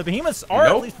for them. The Behemoths are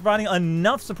at least providing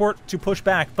enough support to push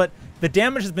back, but the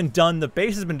damage has been done, the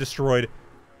base has been destroyed,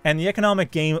 and the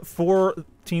economic game for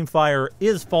Team Fire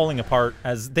is falling apart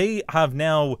as they have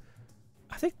now,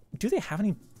 I think, do they have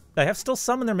any? They have still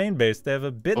some in their main base. They have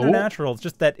a bit in their natural. It's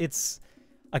just that it's,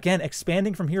 again,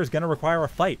 expanding from here is going to require a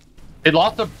fight. They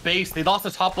lost the base. They lost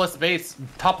the top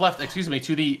left, excuse me,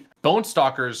 to the Bone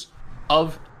Stalkers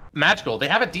of Magicall. They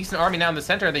have a decent army now in the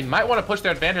center, and they might want to push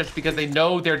their advantage because they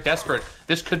know they're desperate.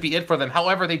 This could be it for them.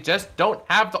 However, they just don't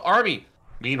have the army.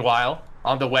 Meanwhile,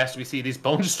 on the west, we see these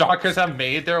Bone Stalkers have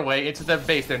made their way into the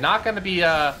base. They're not going to be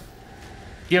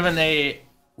given a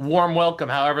warm welcome.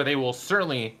 However, they will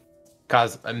certainly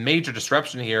cause a major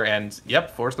disruption here and,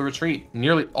 force the retreat.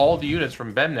 Nearly all the units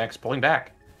from Bemnex pulling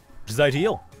back. Which is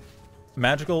ideal.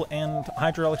 Magicall and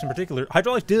Hydraulix in particular.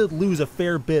 Hydraulix did lose a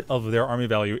fair bit of their army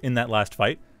value in that last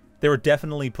fight. They were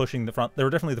definitely pushing the front. They were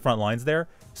definitely the front lines there,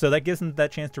 so that gives them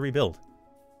that chance to rebuild.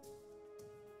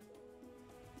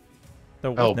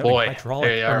 Though, boy,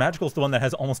 Magicall's the one that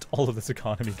has almost all of this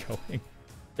economy going.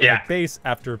 Like base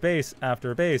after base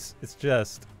after base. It's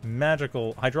just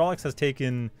Magicall. Hydraulix has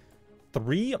taken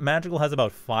 3. Magicall has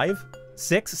about 5,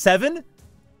 6, 7.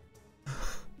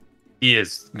 He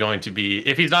is going to be,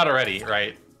 if he's not already,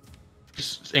 right,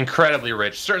 just incredibly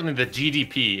rich. Certainly the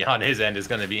GDP on his end is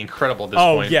going to be incredible at this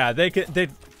point. Oh, yeah. They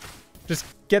just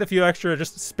get a few extra,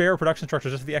 just spare production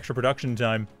structures, just the extra production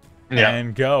time,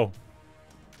 and go.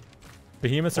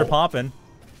 Behemoths are popping.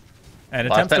 And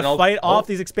attempts to fight off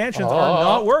these expansions are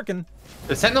not working.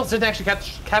 The Sentinels didn't actually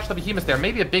catch the Behemoths there.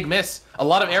 Maybe a big miss. A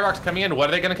lot of air rocks coming in. What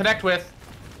are they going to connect with?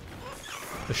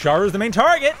 The Sharu is the main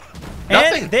target.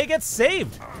 Nothing. And they get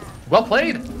saved. Well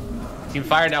played. Team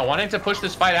Fire now wanting to push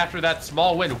this fight after that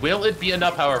small win. Will it be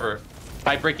enough, however?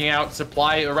 By breaking out,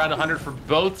 supply around 100 for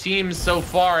both teams so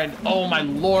far. And oh my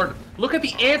lord, look at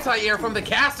the anti-air from the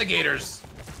Castigators.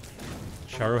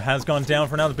 Sharu has gone down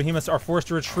for now. The Behemoths are forced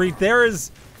to retreat. There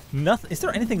is nothing. Is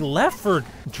there anything left for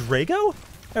Drago?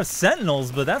 They have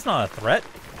Sentinels, but that's not a threat.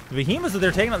 The Behemoths,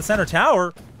 they're taking out the center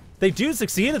tower. They do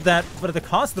succeed at that, but at the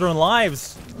cost of their own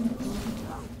lives.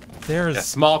 There's a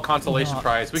small consolation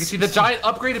prize. We can see the giant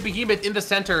upgraded Behemoth in the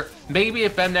center. Maybe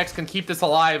if Bemnex can keep this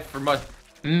alive for much,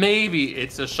 maybe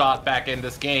it's a shot back in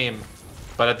this game.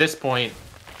 But at this point,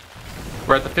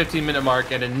 we're at the 15-minute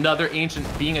mark and another Ancient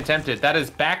being attempted. That is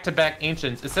back-to-back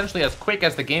Ancients, essentially as quick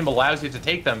as the game allows you to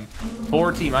take them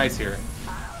for Team Ice here.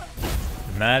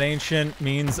 And that Ancient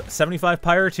means 75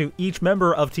 Pyre to each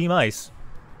member of Team Ice.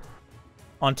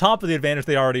 On top of the advantage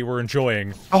they already were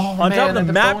enjoying. On top of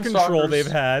the map control they've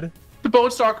had. The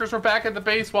Bone Stalkers were back at the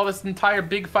base while this entire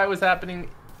big fight was happening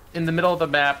in the middle of the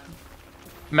map.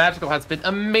 Magicall has been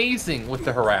amazing with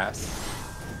the harass.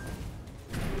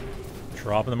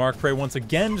 Dropping the Mark Prey once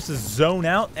again, just to zone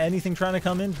out anything trying to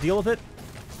come in, deal with it.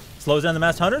 Slows down the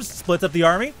masked hunters, splits up the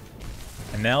army.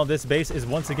 And now this base is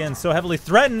once again so heavily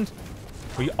threatened.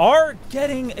 We are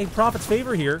getting a Prophet's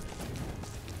favor here.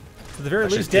 To the very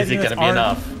least, dead units aren't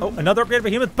enough. Oh, another upgrade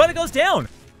behemoth, but it goes down.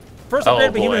 First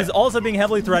upgrade behemoth is also being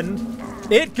heavily threatened.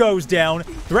 It goes down.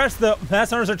 The rest of the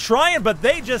masked hunters are trying, but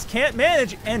they just can't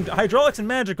manage. And Hydraulix and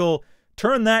Magicall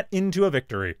turn that into a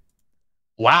victory.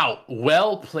 Wow,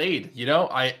 well played. You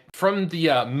know, from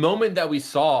the moment that we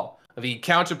saw the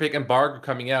counterpick Embargo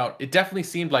coming out, it definitely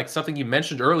seemed like something you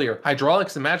mentioned earlier.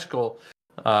 Hydraulix and Magicall,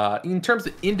 in terms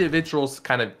of individuals'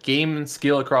 kind of game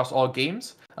skill across all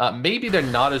games, maybe they're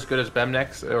not as good as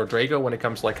Bemnex or Drago when it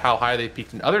comes to like how high they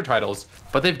peaked in other titles,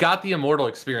 but they've got the Immortal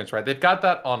experience, right? They've got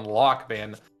that on lock,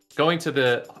 man. Going to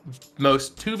the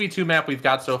most 2v2 map we've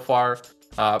got so far,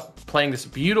 playing this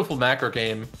beautiful macro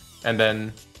game, and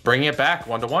then bringing it back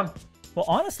 1-1. Well,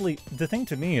 honestly, the thing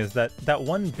to me is that that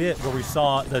one bit where we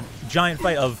saw the giant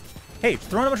fight of, hey,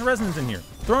 throwing a bunch of resonance in here,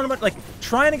 throwing a bunch, like,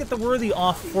 trying to get the worthy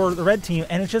off for the red team,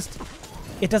 and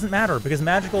it doesn't matter, because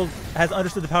Magicall has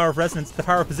understood the power of resonance, the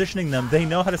power of positioning them. They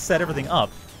know how to set everything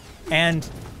up, and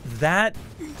that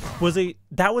was a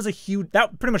huge,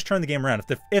 that pretty much turned the game around.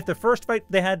 If the first fight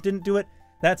they had didn't do it,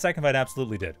 that second fight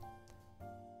absolutely did.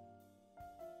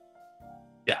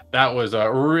 Yeah, that was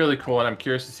really cool, and I'm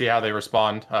curious to see how they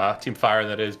respond. Team Pyre,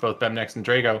 that is, both Bemnex and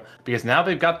Drago, because now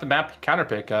they've got the map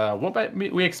counterpick. What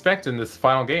might we expect in this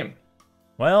final game?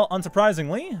 Well,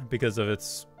 unsurprisingly, because of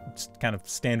its kind of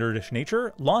standardish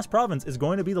nature, Lost Province is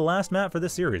going to be the last map for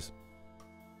this series.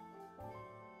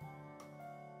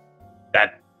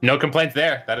 No complaints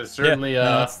there. That is certainly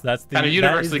that's the, kind of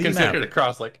universally considered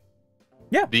across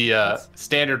the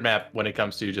standard map when it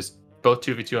comes to just both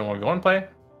 2v2 and 1v1 play.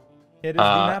 It is the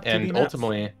map and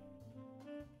ultimately,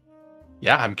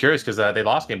 yeah, I'm curious because they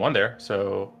lost game 1 there,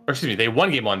 so, or excuse me, they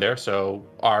won game 1 there, so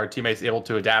our teammates able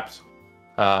to adapt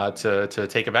to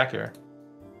take it back here.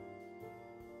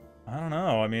 I don't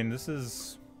know. I mean,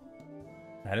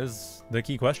 that is the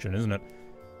key question, isn't it?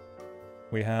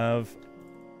 We have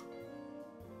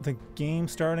the game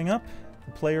starting up.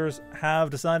 The players have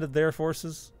decided their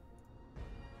forces.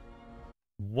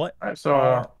 What? All right,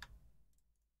 so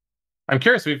I'm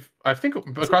curious. I think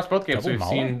across both games we've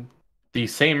seen the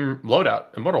same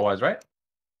loadout, Immortal-wise, right?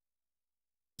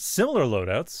 Similar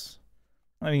loadouts.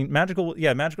 I mean, Magicall.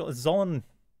 Yeah, Magicall is Zolan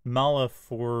Mala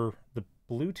for the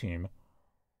blue team.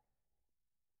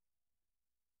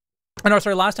 Oh, no,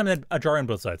 sorry. Last time they had Ajari on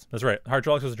both sides. That's right.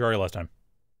 Hydraulix was Ajari last time.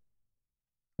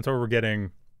 That's why we're getting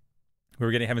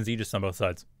Heaven's Aegis on both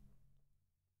sides.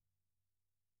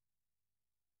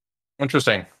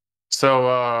 Interesting.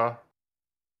 So,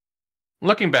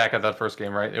 looking back at that first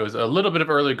game, right, it was a little bit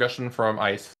of early aggression from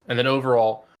Ice, and then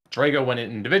overall, Drago went in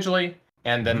individually,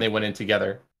 and then they went in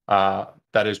together.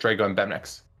 That is Drago and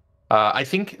Bemnex. I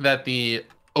think that the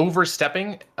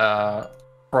overstepping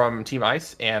from Team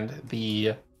Ice and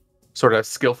the sort of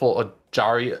skillful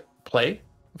Ajari play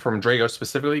from Drago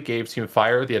specifically gave Team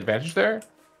Fire the advantage there.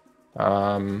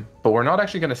 But we're not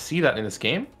actually going to see that in this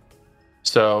game.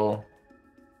 So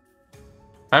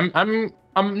I'm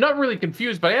not really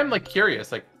confused, but I am like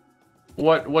curious, like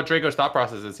what Drago's thought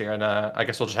process is here, and I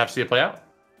guess we'll just have to see it play out.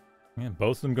 Yeah,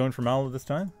 both of them going for Mala this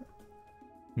time.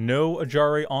 No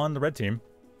Ajari on the red team.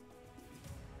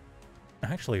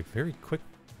 Actually, very quick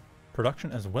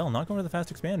production as well. Not going to the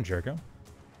fast expand, Jericho.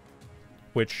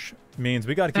 Which means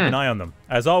we got to keep an eye on them.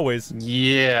 As always.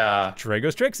 Yeah.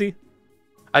 Drago's Trixie.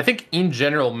 I think in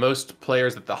general, most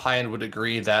players at the high end would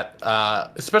agree that,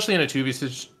 especially in a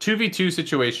 2v2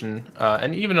 situation,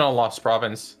 and even in a Lost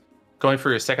Province, going for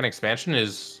your second expansion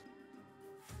is...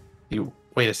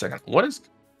 Wait a second. What is...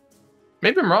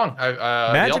 Maybe I'm wrong.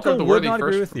 Magicall would not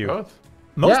agree with you. Both.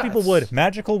 Most people would.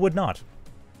 Magicall would not.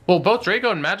 Well, both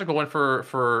Drago and Magicall went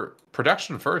for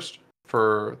production first,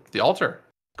 for the altar,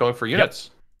 going for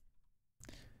units.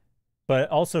 Yep. But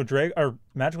also,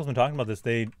 Magicall's been talking about this.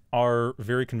 They are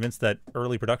very convinced that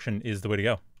early production is the way to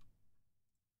go.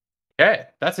 Okay,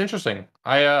 that's interesting.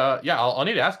 I'll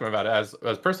need to ask him about it.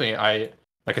 As personally,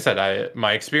 like I said,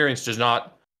 my experience does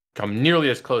not come nearly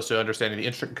as close to understanding the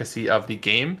intricacy of the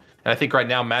game. And I think right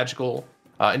now, Magicall,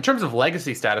 in terms of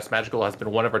legacy status, Magicall has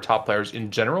been one of our top players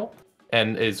in general,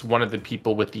 and is one of the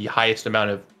people with the highest amount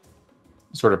of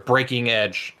sort of breaking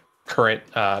edge current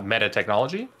meta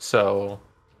technology. So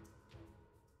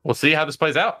we'll see how this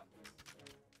plays out.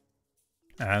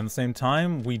 And at the same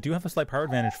time, we do have a slight power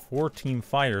advantage for Team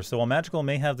Fire. So while Magicall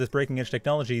may have this breaking edge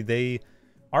technology, they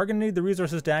are going to need the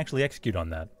resources to actually execute on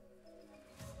that.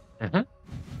 You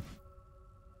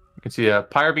can see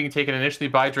Pyre being taken initially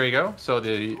by Drago. So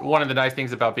one of the nice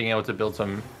things about being able to build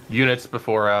some units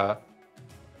before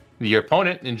Your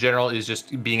opponent, in general, is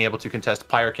just being able to contest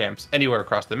Pyre camps anywhere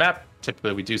across the map.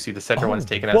 Typically, we do see the center ones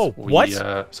taken as we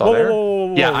saw there.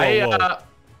 Yeah,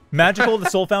 Magical the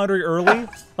Soul Foundry early?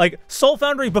 Like, Soul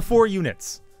Foundry before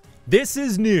units. This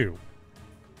is new.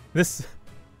 This...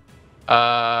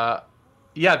 Yeah.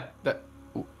 Yeah.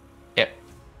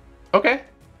 Okay.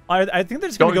 I think they're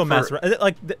just going to go mass...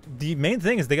 Like, the main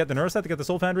thing is they got the Neuroset, they got the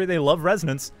Soul Foundry, they love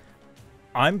Resonance.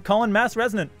 I'm calling Mass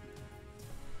Resonant.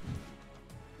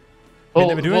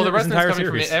 Well, the Resonance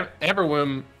coming from Amber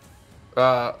Womb,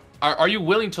 are you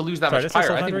willing to lose that much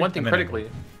Pyre? I think one thing critically...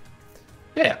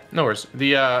 Yeah, no worries.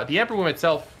 The Amber Womb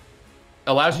itself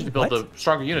allows you to build the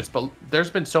stronger units, but there's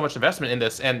been so much investment in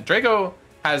this, and Drago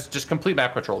has just complete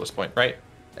map control at this point, right?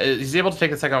 He's able to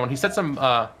take the second one. He set some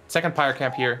second Pyre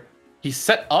camp here. He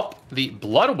set up the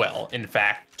Bloodwell, in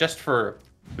fact, just for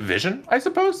vision, I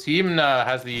suppose. He even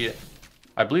has the,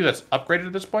 I believe that's upgraded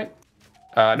at this point.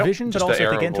 No, vision, but also if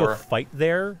they get into a fight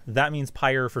there, that means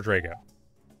Pyre for Drago.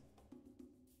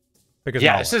 Because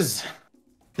yeah,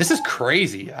 this is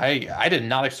crazy. I did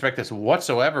not expect this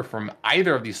whatsoever from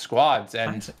either of these squads.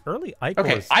 And early Ichor.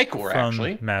 Okay, Ichor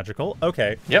actually. Magical.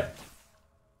 Okay. Yep.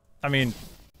 I mean,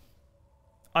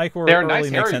 Ichor. They're a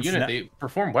nice area unit. They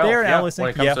perform well. They're when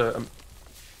it comes to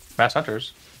Mass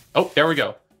Hunters. Oh, there we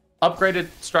go. Upgraded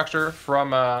structure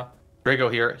from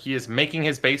Drago here. He is making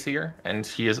his base here, and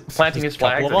he is planting his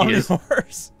flags. And he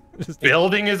is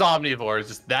building his omnivores.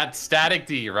 Just that static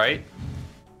D, right?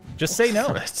 Just say no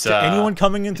to anyone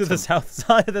coming into the south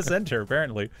side of the center,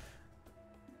 apparently.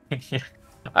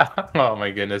 Oh my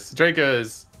goodness. Drago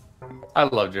is... I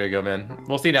love Drago, man.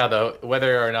 We'll see now, though,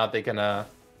 whether or not they can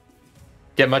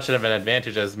get much of an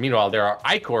advantage, as meanwhile, there are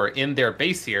Ichor in their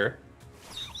base here.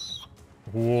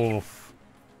 Woof.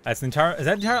 That's the entire... Is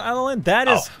that the entire alloy line? That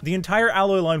is the entire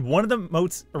alloy line. One of the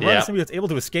moats around somebody that's able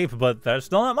to escape, but they're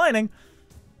still not mining.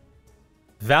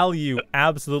 Value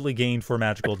absolutely gained for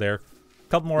Magical there.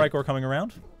 Couple more Ichor coming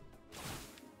around.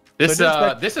 This is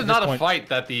not a fight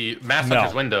that the Mass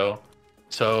Hunters window.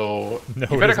 So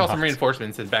you better call some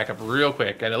reinforcements and back up real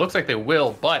quick. And it looks like they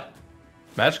will, but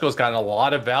Magical's gotten a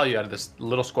lot of value out of this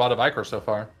little squad of Ichor so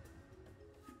far.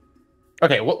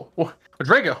 Okay, what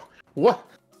Drago, what?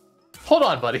 Hold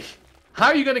on, buddy. How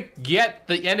are you gonna get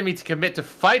the enemy to commit to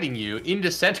fighting you in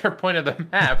the center point of the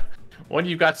map when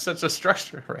you've got such a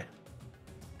structure, right?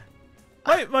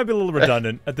 Might be a little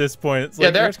redundant at this point. It's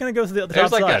like, they're just going to go to the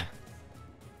top side.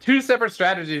 Two separate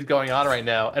strategies going on right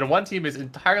now, and one team is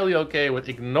entirely okay with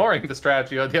ignoring the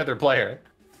strategy of the other player.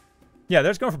 Yeah,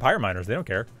 they're just going for Pyre Miners. They don't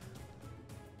care.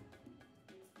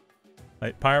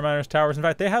 Like, Pyre Miners, towers. In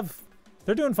fact,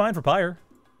 they're doing fine for Pyre.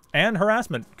 And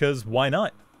harassment, because why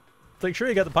not? It's like, sure,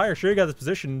 you got the Pyre, sure, you got this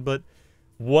position, but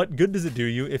what good does it do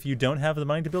you if you don't have the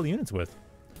money to build units with?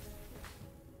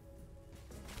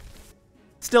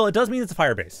 Still, it does mean it's a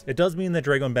fire base. It does mean that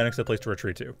Drago and Bemnex have a place to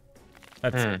retreat to.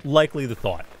 That's likely the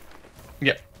thought.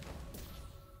 Yep.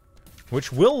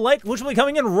 Which will be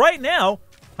coming in right now.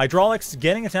 Hydraulix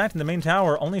getting attacked in the main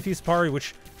tower. Only a few Sapari,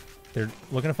 which they're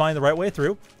looking to find the right way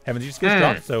through. Heaven's just gets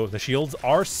dropped, so the shields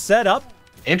are set up.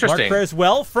 Interesting. Mark Prayer as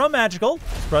well from Magical.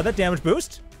 Spread that damage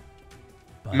boost.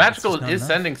 But Magical is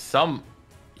sending some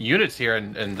units here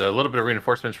and a little bit of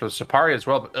reinforcements for the Sapari as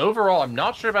well. But overall, I'm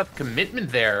not sure about the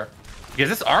commitment there. Because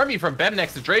this army from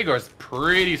Bemnex to Drago is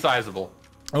pretty sizable.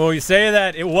 Oh, you say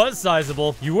that. It was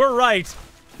sizable. You were right.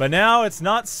 But now it's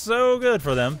not so good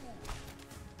for them.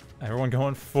 Everyone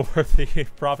going for the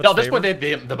Prophet's No, at this point,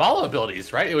 they have the Bala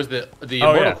abilities, right? It was the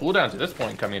Immortal cooldown to this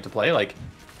point coming into play. Like,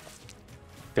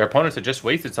 their opponents had just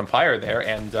wasted some fire there,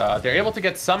 and they're able to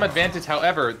get some advantage.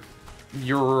 However,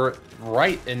 you're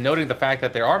right in noting the fact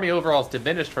that their army overall is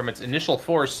diminished from its initial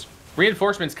force.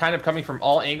 Reinforcements kind of coming from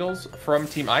all angles from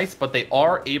Team Ice, but they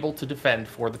are able to defend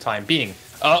for the time being.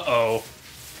 Uh-oh.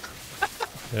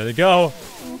 There they go.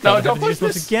 No, don't push this.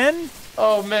 Once again.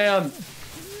 Oh, man.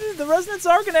 The Resonance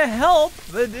are going to help,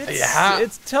 but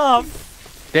it's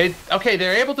tough.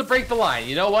 They're able to break the line.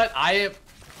 You know what?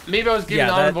 Maybe I was giving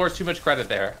the Omnivores too much credit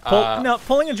there. No,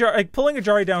 pulling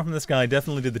Ajari down from this guy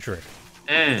definitely did the trick.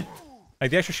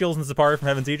 Like, the extra shields and Zapari from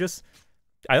Heaven's Aegis,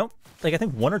 I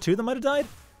think one or two of them might have died.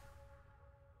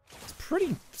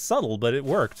 Pretty subtle, but it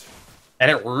worked. And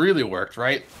it really worked,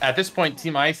 right? At this point,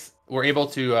 Team Ice were able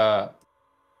to...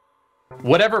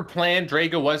 whatever plan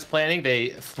Drago was planning, they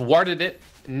thwarted it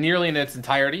nearly in its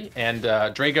entirety. And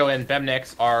Drago and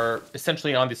Bemnex are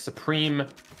essentially on the supreme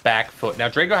back foot. Now,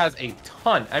 Drago has a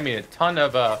ton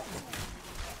of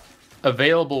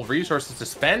available resources to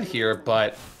spend here,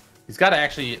 but he's got to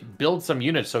actually build some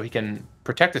units so he can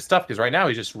protect his stuff, because right now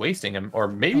he's just wasting them. Or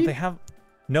maybe...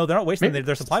 No, they're not wasting.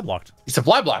 They're supply blocked.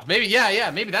 Supply blocked. Maybe.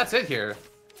 Yeah. Maybe that's it here.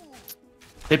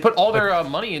 They put all their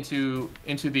money into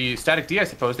the static D, I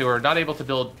suppose. They were not able to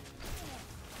build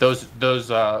those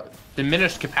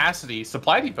diminished capacity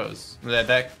supply depots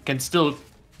that can still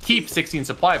keep 16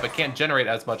 supply but can't generate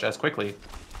as much as quickly.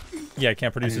 Yeah, it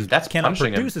can't produce. Cannot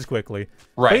produce as quickly.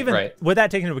 Right. But even right. with that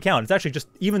taken into account, it's actually just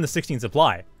even the 16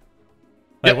 supply.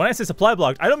 Like, when I say supply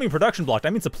blocked, I don't mean production blocked.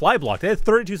 I mean supply blocked. They had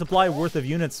 32 supply worth of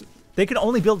units. They could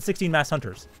only build 16 mass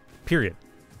hunters. Period.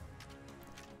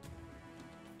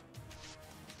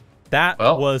 That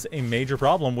was a major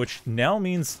problem, which now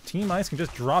means Team Ice can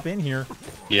just drop in here.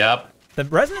 Yep. The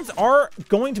Resonance are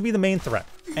going to be the main threat,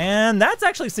 and that's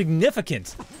actually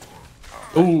significant.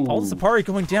 Ooh. All the Sapari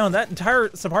going down. That entire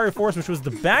Sapari force, which was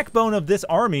the backbone of this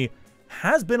army,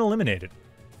 has been eliminated.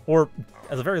 Or,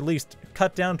 at the very least,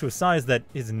 cut down to a size that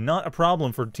is not a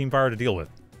problem for Team Pyre to deal with.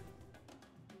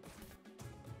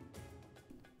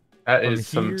 That is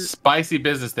some spicy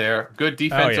business there. Good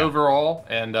defense overall,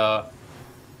 and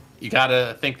you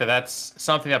gotta think that that's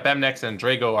something that Bemnex and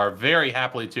Drago are very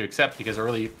happily to accept, because it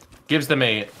really gives them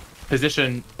a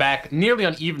position back nearly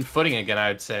on even footing again, I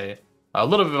would say. A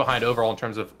little bit behind overall in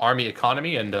terms of army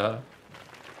economy and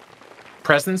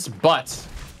presence, but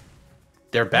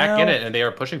they're back in it and they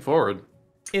are pushing forward.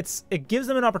 It gives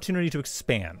them an opportunity to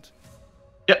expand.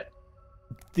 Yep.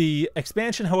 The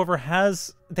expansion, however,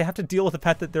 they have to deal with the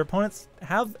fact that their opponents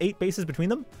have 8 bases between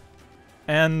them,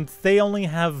 and they only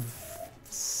have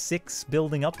 6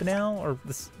 building up now, or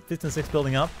 5th and 6th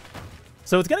building up.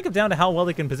 So it's going to come down to how well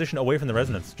they can position away from the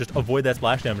Resonance. Just avoid that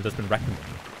splash damage that's been wrecking them.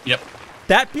 Yep.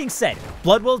 That being said,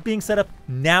 Bloodwell is being set up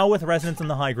now with Resonance on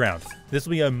the high ground. This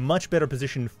will be a much better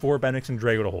position for Bemnex and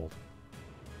Drago to hold.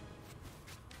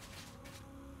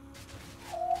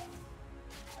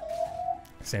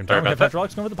 Same time, we have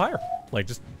Hydraulix going with the Pyre. Like,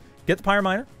 just get the Pyre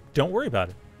Miner. Don't worry about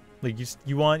it. Like,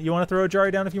 you want to throw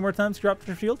Ajari down a few more times, drop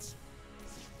your shields?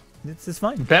 It's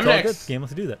fine. Bemnex, it's all good. The game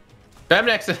wants to do that.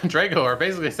 Bemnex and Drago are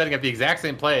basically setting up the exact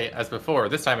same play as before.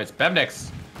 This time it's Bemnex,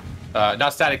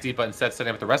 not static deep, but instead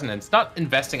setting up the Resonance. Not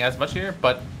investing as much here,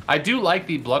 but I do like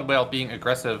the Blood Whale being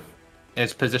aggressive in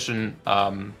its position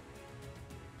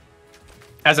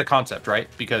as a concept, right?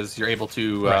 Because you're able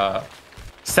to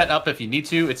set up if you need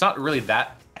to. It's not really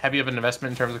that heavy of an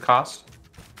investment in terms of cost.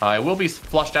 It will be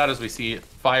flushed out as we see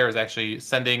Fire is actually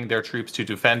sending their troops to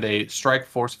defend a strike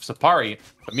force of Sapari.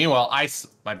 But meanwhile, Ice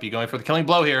might be going for the killing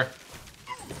blow here.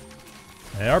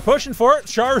 They are pushing for it.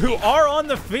 Char, who are on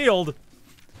the field.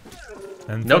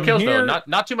 And no kills, though.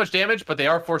 Not too much damage, but they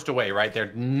are forced away, right?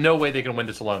 There's no way they can win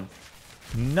this alone.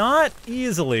 Not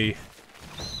easily.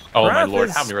 Oh, my lord.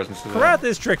 How many resonances? Karath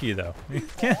is tricky, though.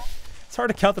 It's hard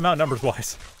to count them out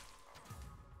numbers-wise.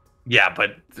 Yeah,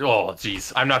 but, oh,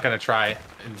 geez. I'm not going to try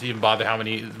to even bother how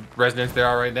many resonance there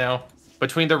are right now.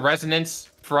 Between the resonance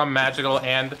from Magicall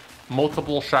and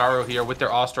multiple Sharo here with their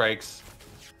Ostrikes.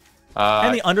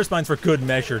 And the underspines for good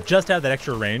measure, just to have that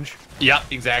extra range. Yeah,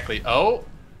 exactly. Oh.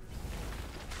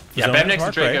 Yeah, Bemnex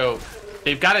and Drago,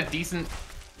 they've got a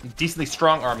decently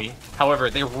strong army. However,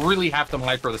 they really have to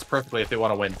micro this perfectly if they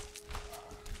want to win.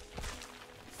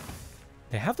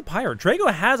 They have the Pyre.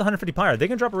 Drago has 150 Pyre. They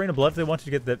can drop a Rain of Blood if they wanted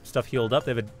to get that stuff healed up.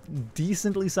 They have a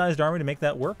decently sized army to make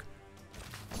that work.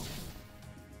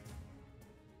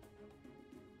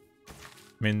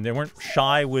 I mean, they weren't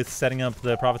shy with setting up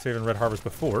the Prophet's Favor and Red Harvest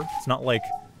before. It's not like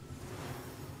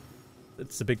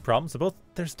it's a big problem. So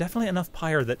there's definitely enough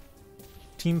Pyre that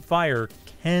Team Fire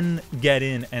can get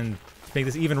in and make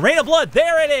this even. Rain of Blood,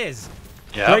 there it is!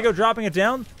 Yep. Drago dropping it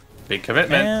down. Big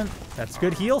commitment. And that's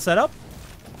good heal setup.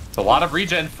 It's a lot of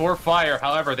regen for Fire.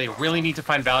 However, they really need to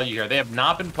find value here. They have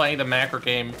not been playing the macro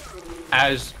game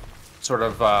as sort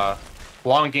of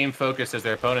long game focused as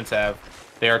their opponents have.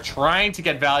 They are trying to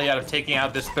get value out of taking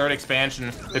out this third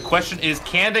expansion. The question is,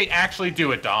 can they actually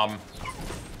do it, Dom?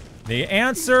 The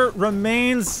answer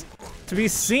remains to be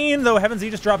seen, though Heaven's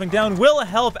Aegis dropping down will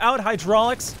help out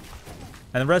Hydraulix.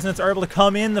 And the Resonance are able to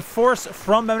come in. The force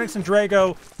from Bemnex and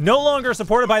Drago no longer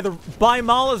supported by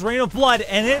Mala's Rain of Blood,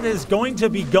 and it is going to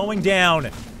be going down.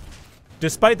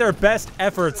 Despite their best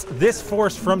efforts, this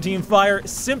force from Team Fire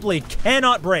simply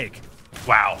cannot break.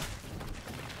 Wow.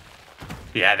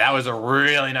 Yeah, that was a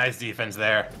really nice defense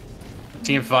there.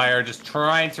 Team Fire just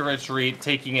trying to retreat,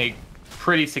 taking a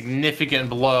pretty significant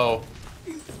blow.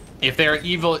 If they're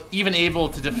even able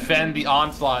to defend the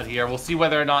onslaught here, we'll see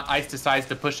whether or not Ice decides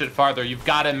to push it farther. You've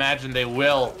got to imagine they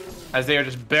will, as they are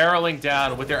just barreling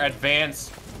down with their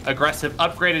advanced, aggressive,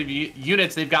 upgraded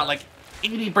units. They've got like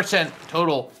 80%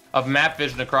 total of map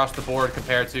vision across the board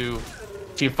compared to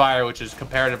Team Fire, which is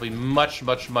comparatively much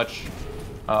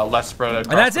less spread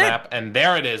across the map. And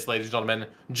there it is, ladies and gentlemen.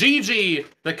 GG,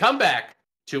 the comeback.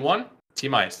 2-1,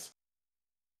 Team Ice.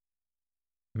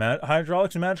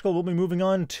 Hydraulix and Magicall will be moving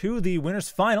on to the winners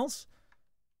finals.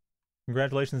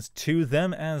 Congratulations to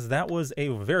them, as that was a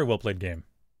very well played game.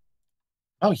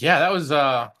 Oh yeah, that was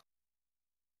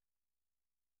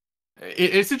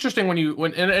it's interesting when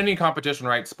in any competition,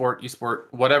 right? Sport, esport,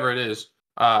 whatever it is,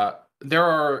 there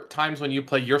are times when you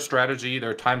play your strategy, there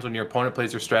are times when your opponent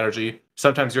plays your strategy.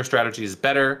 Sometimes your strategy is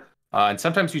better, and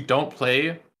sometimes you don't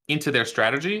play into their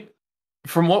strategy.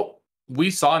 From what we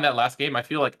saw in that last game, I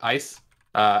feel like Ice,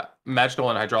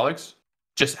 Magicall, and Hydraulix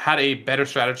just had a better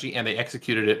strategy, and they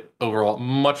executed it overall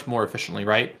much more efficiently,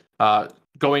 right?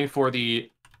 Going for the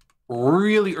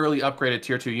really early upgraded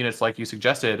tier 2 units like you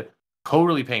suggested,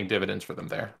 totally paying dividends for them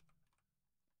there.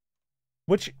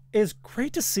 Which is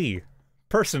great to see,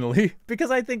 personally,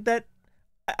 because I think that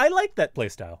I like that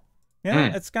playstyle.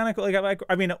 Yeah, it's kind of cool. Like,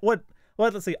 I mean,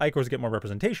 let's say Icors get more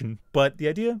representation, but the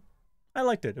idea, I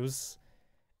liked it. It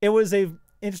was a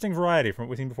interesting variety from what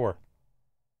we've seen before.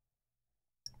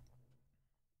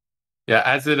 Yeah,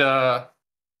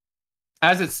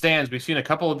 as it stands, we've seen a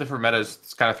couple of different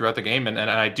metas kind of throughout the game, and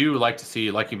I do like to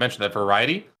see, like you mentioned, that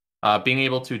variety, being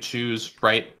able to choose,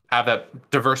 right, have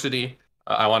that diversity.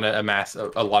 I want to amass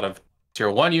a lot of tier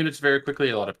 1 units very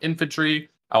quickly, a lot of infantry.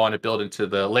 I want to build into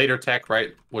the later tech,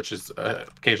 right, which is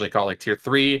occasionally called like tier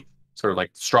 3, sort of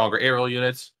like stronger aerial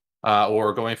units,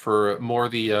 or going for more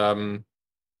the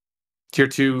tier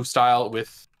 2 style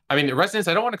with, I mean, Resonance,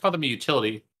 I don't want to call them a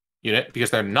utility unit because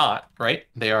they're not, right?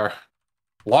 They are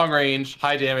long range,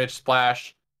 high damage,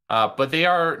 splash, but they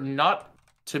are not,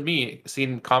 to me,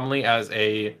 seen commonly as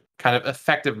a kind of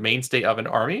effective mainstay of an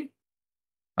army.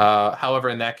 However,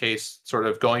 in that case, sort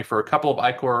of going for a couple of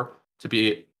Icor to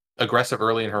be aggressive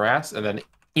early and harass, and then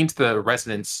into the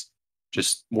Resonance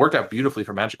just worked out beautifully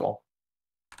for Magicall.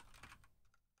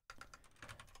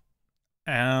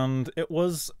 And it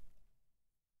was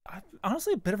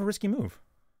honestly a bit of a risky move.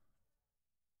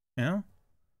 You know?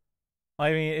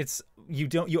 I mean, it's you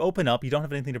open up, you don't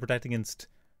have anything to protect against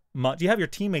much. You have your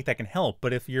teammate that can help,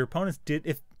 but if your opponents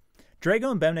if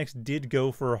Drago and Bemnex did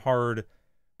go for hard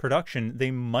production,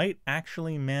 they might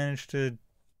actually manage to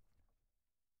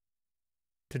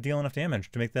deal enough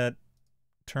damage to make that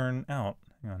turn out.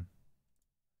 Hang on.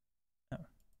 Oh.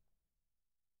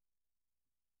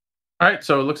 All right,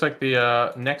 so it looks like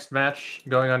the next match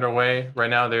going underway right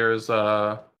now. There's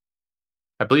I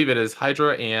believe it is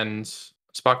Highdra and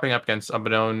Spockling up against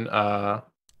Unknown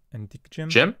and Jim.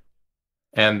 Jim.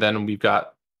 And then we've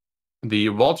got the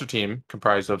Walter team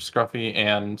comprised of Skruffy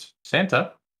and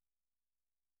Santa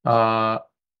to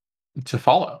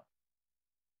follow.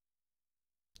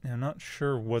 Yeah, I'm not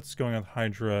sure what's going on with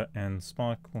Highdra and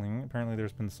Spockling. Apparently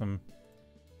there's been some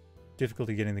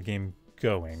difficulty getting the game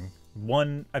going.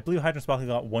 I believe Highdra and Spockling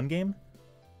got one game.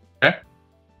 Okay.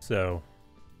 So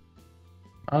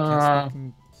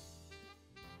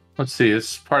let's see.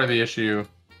 It's part of the issue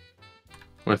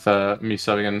with me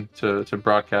subbing in to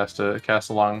broadcast to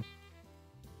cast along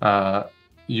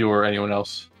you or anyone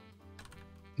else,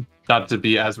 not to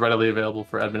be as readily available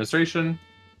for administration.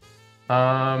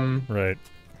 Right.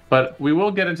 But we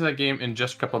will get into that game in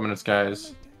just a couple of minutes,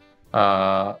 guys.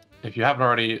 If you haven't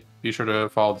already, be sure to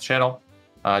follow the channel.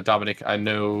 Dominic,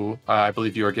 I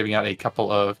believe you are giving out a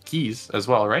couple of keys as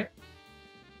well, right?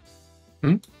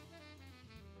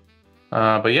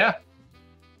 But yeah,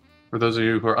 for those of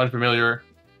you who are unfamiliar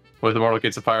with Immortal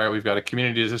Gates of Pyre, we've got a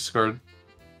community Discord.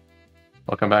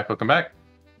 Welcome back, welcome back.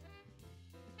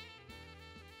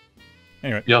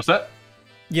 Anyway. You all set?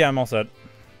 Yeah, I'm all set.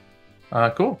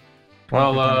 Cool.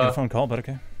 Well, get a phone call, but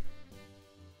okay.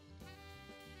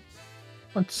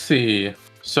 Let's see.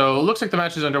 So it looks like the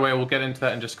match is underway. We'll get into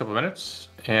that in just a couple of minutes,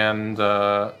 and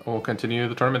we'll continue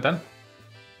the tournament then.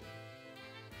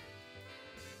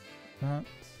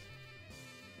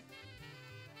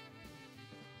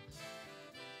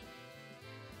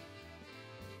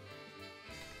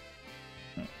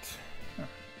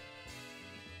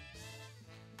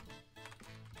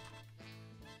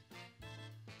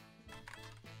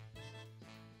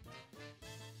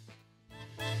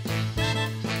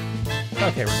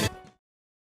 Okay, we're good.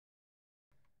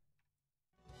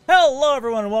 Hello,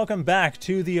 everyone, and welcome back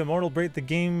to the Immortal Break the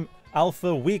Game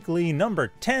Alpha Weekly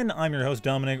number 10. I'm your host,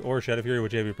 Dominic, or Shadow Fury,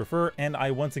 whichever you prefer, and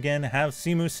I once again have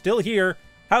Seamoose still here.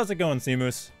 How's it going,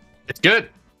 Seamoose? It's good.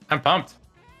 I'm pumped.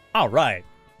 All right.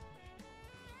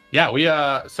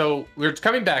 Yeah, so we're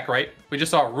coming back, right? We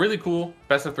just saw a really cool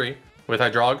best of 3 with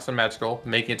Hydraulix and Magicall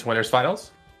making it to winners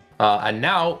finals. And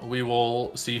now we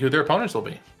will see who their opponents will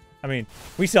be. I mean,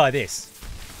 we saw this.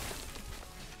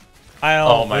 I don't.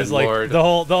 Oh my like lord! The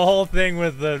whole thing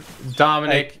with the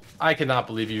Dominic. I cannot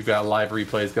believe you've got live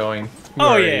replays going.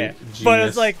 Oh yeah, but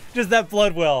it's like just that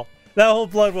blood well, that whole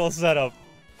blood well setup.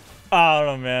 I don't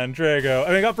know, man. Drago. I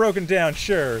mean, it got broken down,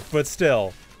 sure, but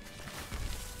still,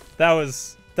 that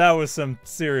was some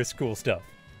serious cool stuff.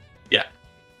 Yeah.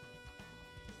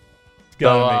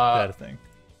 Gotta make that a thing.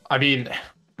 I mean,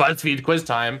 BuzzFeed quiz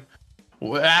time.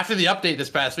 After the update this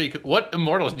past week, what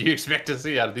Immortals do you expect to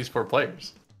see out of these 4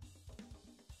 players?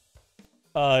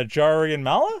 Ajari and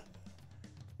Mala?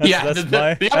 That's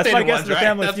my guess for the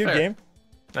Family Feud game.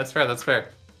 That's fair, that's fair.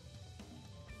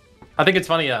 I think it's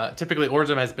funny, typically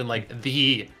Orzum has been like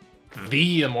the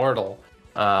Immortal.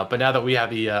 But now that we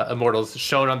have the Immortals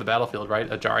shown on the battlefield, right?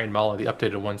 Ajari and Mala, the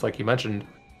updated ones, like you mentioned.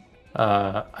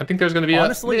 I think there's going to be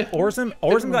honestly,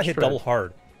 Orzum got hit double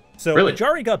hard. So really?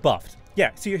 Ajari got buffed.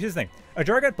 Yeah, see, here's the thing.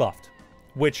 Ajari got buffed,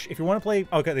 which if you want to play...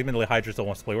 Okay, admittedly, Highdra still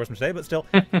wants to play Orzum today, but still,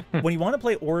 when you want to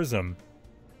play Orzum,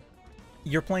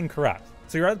 you're playing correct.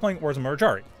 So you're either playing Orzum or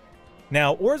Ajari.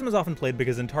 Now, Orzum is often played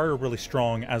because Zentari are really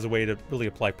strong as a way to really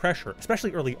apply pressure,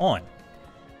 especially early on.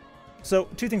 So,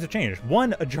 2 things have changed.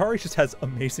 1, Ajari just has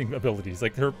amazing abilities.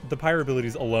 Like, the Pyre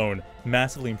abilities alone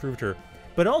massively improved her.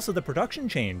 But also, the production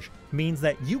change means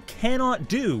that you cannot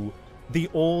do the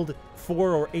old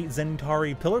 4 or 8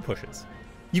 Zentari pillar pushes.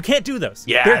 You can't do those.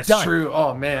 Yeah, They're done. True.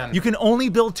 Oh, man. You can only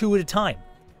build 2 at a time,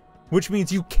 which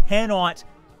means you cannot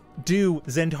do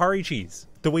Zentari cheese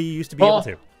the way you used to be able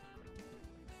to.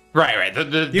 Right.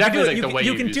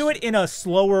 You can do it in a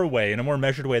slower way, in a more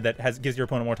measured way that gives your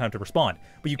opponent more time to respond.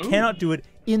 But you cannot do it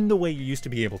in the way you used to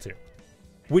be able to,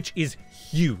 which is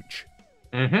huge.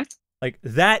 Mm-hmm. Like,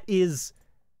 that is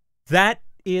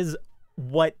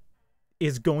what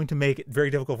is going to make it very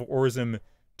difficult for Orzum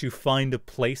to find a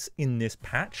place in this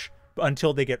patch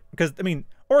until they get... Because, I mean,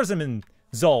 Orzum and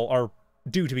Zol are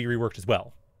due to be reworked as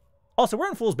well. Also, we're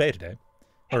in Fool's Bay today.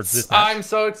 I'm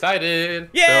so excited.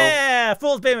 Yeah!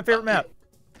 Fool's Bay, my favorite map.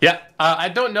 Yeah, I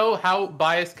don't know how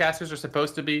biased casters are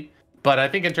supposed to be, but I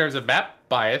think in terms of map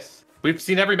bias, we've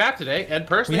seen every map today, and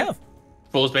personally, we have.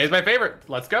 Fool's Bay is my favorite.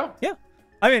 Let's go. Yeah.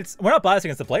 I mean, we're not biased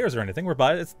against the players or anything. We're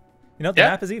biased. You know, the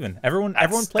map is even. Everyone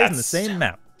plays in the same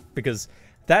map because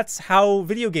that's how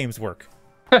video games work.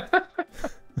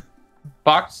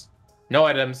 Box, no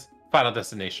items, final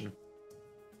destination.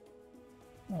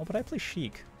 Oh, but I play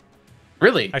Sheik.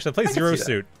 Really? Actually, I play Zero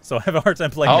Suit, so I have a hard time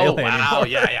playing Melee anymore. Oh, wow.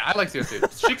 Yeah. I like Zero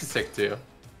Suit. Sheik's sick, too.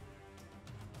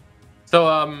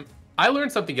 So, I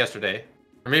learned something yesterday,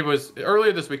 or maybe it was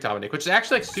earlier this week, Dominic, which is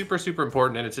actually like super, super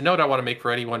important, and it's a note I want to make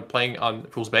for anyone playing on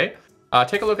Fool's Bay.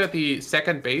 Take a look at the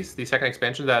second base, the second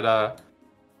expansion that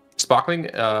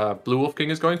Spockling, Blue Wolf King,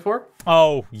 is going for.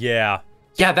 Oh, yeah.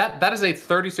 Yeah, that is a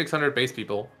 3,600 base,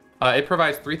 people. It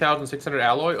provides 3,600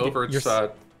 alloy over its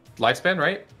lifespan,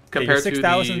 right? Compared your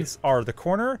 6,000s are the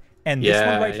corner, and this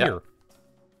one right here.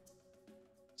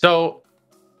 So,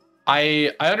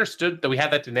 I understood that we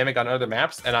had that dynamic on other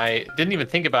maps, and I didn't even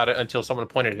think about it until someone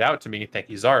pointed it out to me. Thank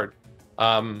you, Zard.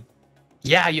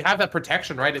 Yeah, you have that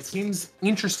protection, right? It seems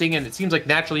interesting, and it seems like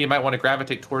naturally you might want to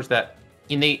gravitate towards that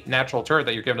innate natural turret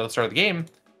that you're given at the start of the game,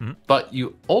 but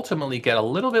you ultimately get a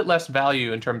little bit less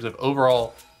value in terms of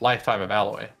overall lifetime of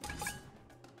alloy.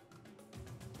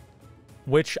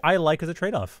 Which I like as a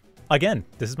trade-off. Again,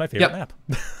 this is my favorite map.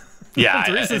 Yeah,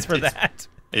 there's reasons for that.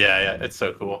 Yeah, it's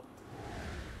so cool.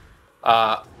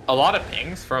 A lot of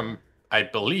pings from, I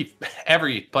believe,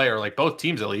 every player, like both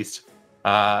teams at least,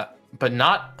 but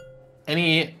not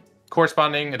any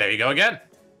corresponding. There you go again.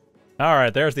 All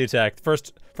right, there's the attack.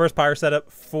 First Pyre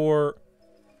setup for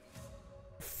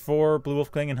Blue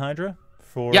Wolf King and Highdra.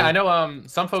 Yeah, I know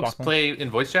some folks play in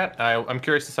voice chat. I'm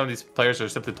curious if some of these players are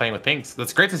simply playing with pings.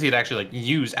 That's great to see it actually like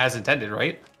used as intended,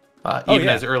 right? Even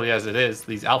as early as it is,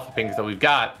 these alpha pings that we've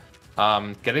got,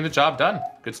 getting the job done.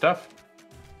 Good stuff.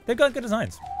 They've got good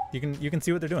designs. You can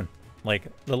see what they're doing. Like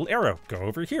little arrow, go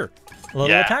over here. A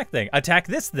little attack thing, attack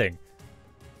this thing.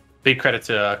 Big credit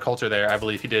to Culture there. I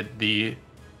believe he did the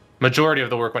majority of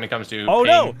the work when it comes to. Oh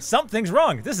no, something's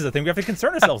wrong. This is a thing we have to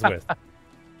concern ourselves with.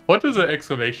 What does an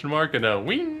exclamation mark and a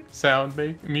wing sound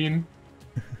mean?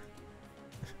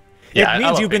 It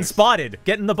means you've been spotted.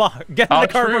 Get in the box. Get in the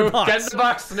cardboard box. Get in the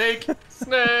box, Snake.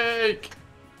 Snake.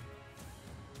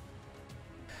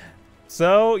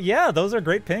 So yeah, those are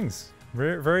great pings.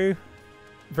 Very, very,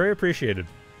 very appreciated.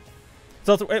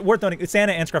 So it's worth noting,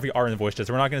 Santa and Skruffy are in the voice chat,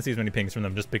 so we're not going to see as many pings from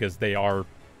them just because they are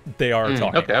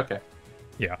talking. Okay.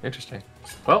 Yeah. Interesting.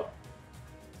 Well,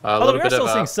 although we are still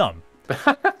seeing some.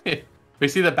 We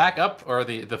see the backup or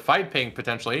the fight ping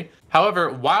potentially.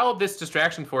 However, while this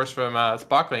distraction force from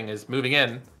Spockling is moving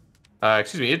in,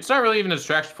 Excuse me, it's not really even a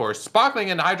distraction force. Spockling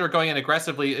and Highdra are going in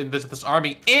aggressively in this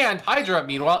army, and Highdra,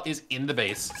 meanwhile, is in the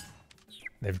base.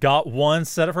 They've got one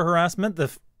set up for harassment.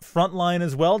 The front line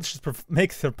as well just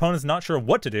makes their opponents not sure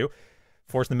what to do.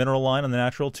 Force the mineral line on the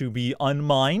natural to be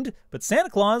unmined, but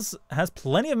SantaClaws has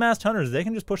plenty of masked hunters. They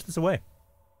can just push this away.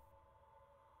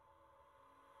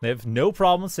 They have no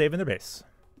problem saving their base.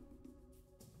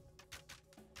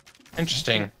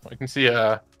 Interesting. We can see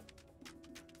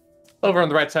over on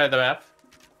the right side of the map,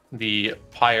 the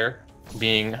Pyre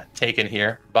being taken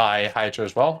here by Highdra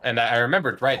as well. And I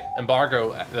remembered, right,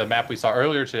 Embargo, the map we saw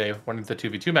earlier today, one of the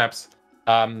 2v2 maps.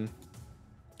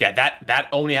 Yeah, that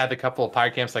only had the couple of Pyre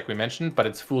camps like we mentioned, but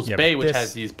it's Fool's Bay, which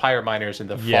has these Pyre miners in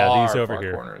the far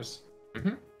corners.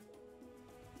 Mm-hmm.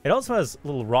 It also has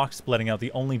little rocks splitting out,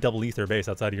 the only double ether base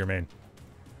outside of your main.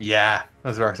 Yeah,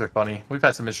 those rocks are funny. We've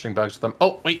had some interesting bugs with them.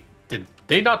 Oh, wait, did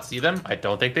they not see them? I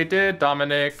don't think they did,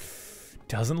 Dominic.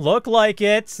 Doesn't look like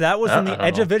it. That was in the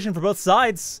edge of vision for both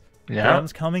sides. Yeah.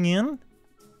 Bombs coming in.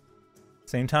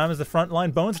 Same time as the front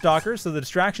line Bone Stalkers, so the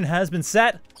distraction has been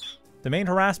set. The main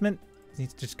harassment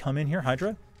needs to just come in here.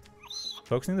 Highdra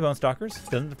focusing the Bone Stalkers.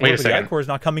 Wait a second. The Ichor is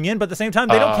not coming in, but at the same time,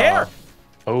 they don't care.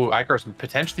 Oh, Ichor is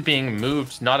potentially being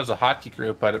moved, not as a hotkey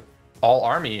group, but all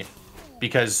army.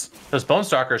 Because those Bone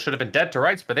Stalkers should have been dead to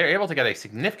rights, but they're able to get a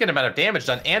significant amount of damage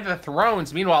done. And the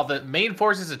Thrones, meanwhile, the main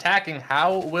force is attacking.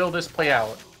 How will this play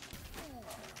out?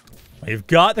 We've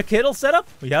got the Kittle set up.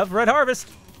 We have Red Harvest.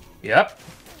 Yep.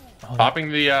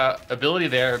 Popping the ability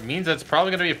there means that it's probably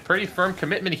going to be a pretty firm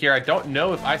commitment here. I don't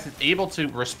know if Ice is able to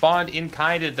respond in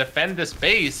kind to defend this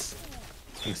base.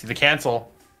 You can see the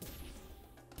cancel.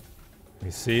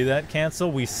 We see that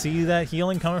cancel. We see that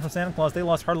healing coming from SantaClaws. They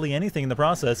lost hardly anything in the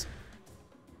process.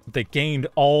 They gained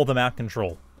all the map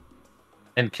control.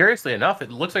 And curiously enough,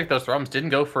 it looks like those Thrums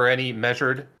didn't go for any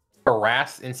measured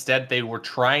harass. Instead, they were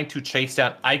trying to chase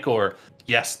down Ichor.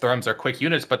 Yes, Thrums are quick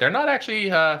units, but they're not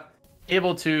actually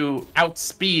able to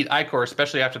outspeed Ichor,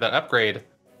 especially after that upgrade.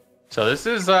 So this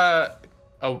is a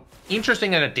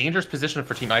interesting and a dangerous position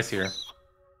for Team Ice here.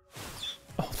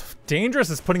 Oh,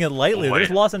 dangerous is putting it lightly. They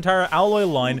just lost entire alloy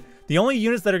line. The only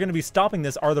units that are going to be stopping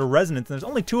this are the Resonance, and there's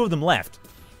only 2 of them left.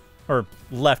 Or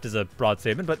left is a broad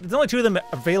statement, but there's only 2 of them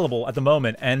available at the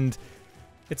moment, and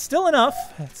it's still enough.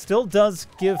 It still does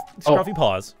give Skruffy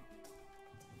pause.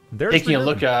 Taking a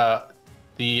look,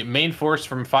 the main force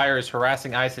from Fire is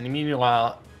harassing Ice, and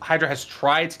meanwhile, Highdra has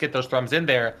tried to get those Thrums in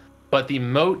there, but the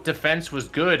moat defense was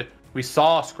good. We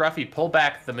saw Skruffy pull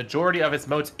back the majority of its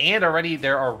moats, and already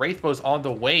there are Wraithbows on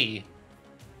the way.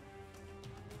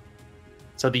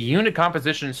 So the unit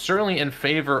composition is certainly in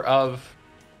favor of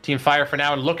Team Fire for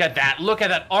now, and look at that. Look at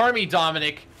that army,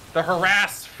 Dominic. The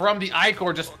harass from the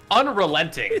Ichor just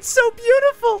unrelenting. It's so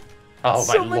beautiful. Oh,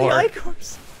 so my lord. Many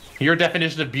Ichors. Your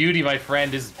definition of beauty, my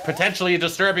friend, is potentially a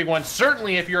disturbing one.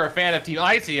 Certainly if you're a fan of Team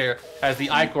Ice here, as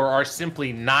the Ichor are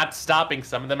simply not stopping.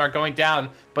 Some of them are going down,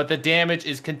 but the damage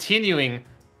is continuing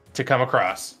to come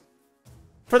across.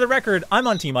 For the record, I'm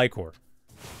on Team Ichor.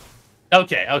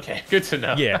 Okay. Good to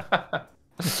know. Yeah.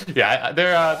 Yeah,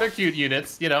 they're cute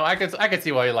units. You know, I could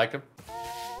see why you like them.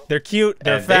 They're cute.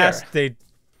 They're fast.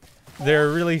 They're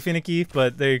really finicky,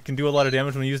 but they can do a lot of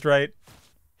damage when used right.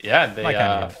 Yeah,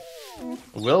 they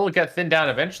will get thinned down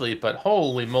eventually. But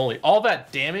holy moly, all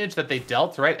that damage that they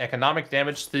dealt, right? Economic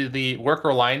damage to the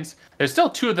worker lines. There's still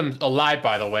 2 of them alive,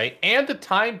 by the way, and the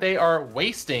time they are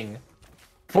wasting,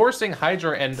 forcing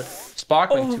Highdra and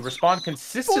Spockling to respond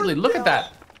consistently. Look at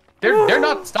that. They're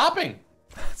not stopping.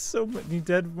 So many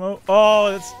dead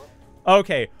Oh, that's...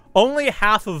 Okay, only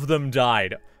half of them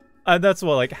died. That's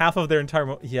what, like, half of their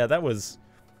entire... Yeah, that was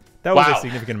a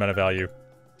significant amount of value.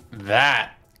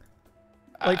 That...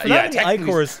 Like, for that many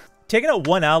Ichors, taking out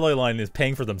 1 alloy line is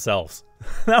paying for themselves.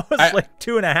 That was, like,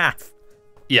 2.5.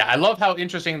 Yeah, I love how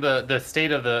interesting the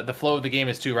state of the flow of the game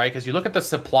is, too, right? Because you look at the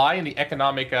supply and the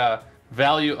economic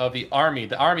value of the army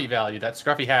value that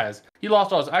Skruffy has. He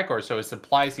lost all his Ichors, so his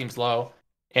supply seems low.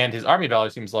 And his army value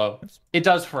seems low. It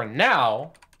does for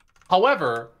now.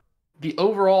 However, the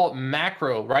overall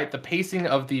macro, right, the pacing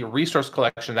of the resource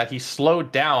collection that he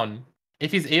slowed down, if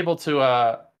he's able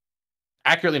to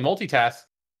accurately multitask,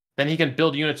 then he can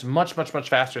build units much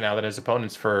faster now than his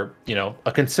opponents for, you know,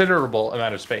 a considerable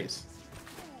amount of space.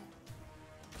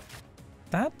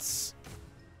 That's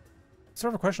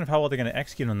sort of a question of how well they're going to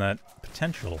execute on that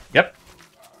potential. Yep.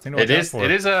 It is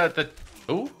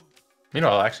ooh.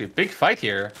 Meanwhile, actually, big fight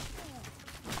here.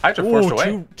 Highdra forced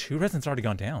away. Two Resonance already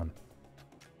gone down.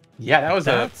 Yeah, that was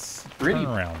a pretty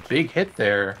big hit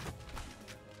there.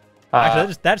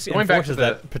 Actually, that just enforces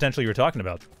that potential you were talking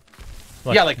about.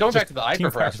 Like, going back to the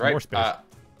Ichor press, right?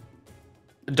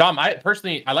 Dom, I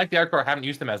personally like the Arcor. I haven't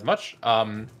used them as much.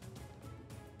 Can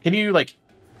you like,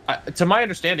 to my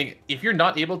understanding, if you're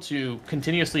not able to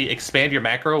continuously expand your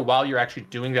macro while you're actually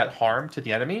doing that harm to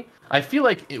the enemy, I feel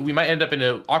like we might end up in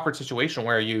an awkward situation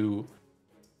where you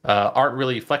aren't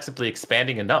really flexibly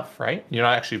expanding enough, right? You're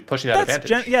not actually pushing that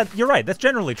advantage. Yeah, you're right. That's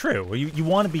generally true. You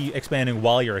want to be expanding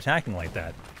while you're attacking like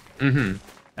that. Mm-hmm.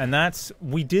 And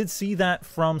we did see that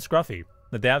from Skruffy.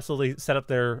 That they absolutely set up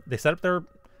their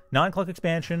 9-o'clock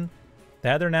expansion. They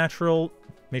had their natural,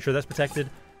 made sure that's protected.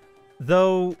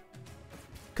 Though,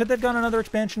 could they've gone another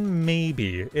expansion?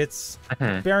 Maybe. It's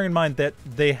bearing in mind that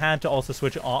they had to also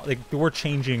switch off. Like, they were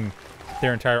changing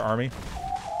their entire army.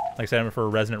 Like I said, for a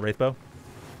Resonant Wraithbow.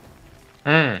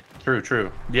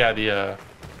 True. Yeah, the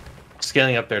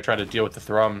scaling up there, trying to deal with the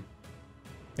Thrum.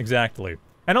 Exactly.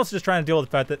 And also just trying to deal with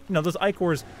the fact that, those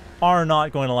Icors are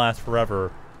not going to last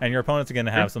forever, and your opponents are going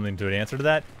to have something to answer to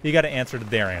that. You got to answer to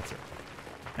their answer.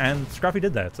 And Skruffy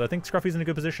did that, so I think Scruffy's in a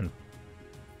good position.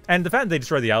 And the fact that they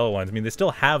destroyed the ally lines, I mean, they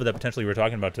still have that potential we were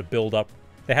talking about to build up.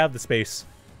 They have the space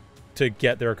to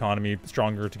get their economy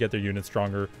stronger, to get their units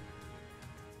stronger.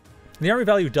 The army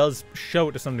value does show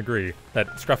it to some degree. That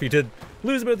Skruffy did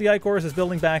lose a bit of the Icors, is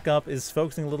building back up, is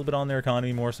focusing a little bit on their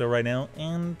economy more so right now,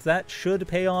 and that should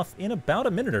pay off in about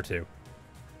a minute or two.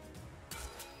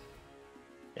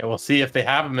 Yeah, we'll see if they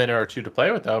have a minute or two to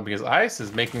play with, though, because Ice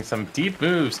is making some deep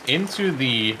moves into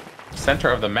the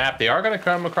center of the map. They are going to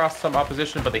come across some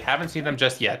opposition, but they haven't seen them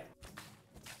just yet.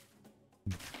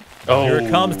 Oh, here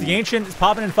it comes. The Ancient is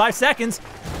popping in 5 seconds,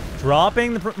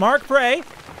 dropping the Mark Prey.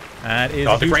 That is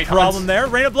a huge problem there.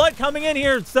 Rain of Blood coming in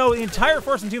here. So the entire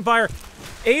force in Team Fire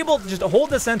able to just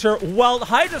hold the center while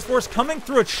Hydra's force coming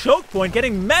through a choke point,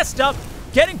 getting messed up,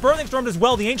 getting Birthing Stormed as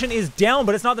well. The Ancient is down,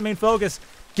 but it's not the main focus.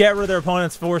 Get rid of their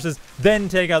opponent's forces, then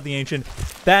take out the Ancient.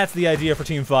 That's the idea for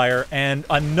Team Fire. And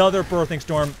another Birthing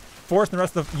Storm, forcing the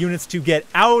rest of the units to get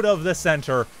out of the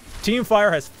center. Team Fire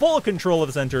has full control of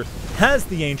the center, has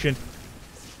the Ancient.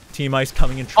 Team Ice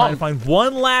coming in, trying to find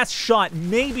one last shot.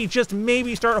 Maybe, just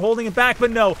maybe, start holding it back, but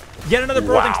no. Yet another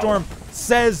Birthing Storm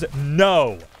says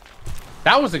no.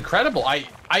 That was incredible.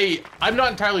 I'm not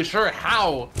entirely sure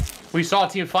how we saw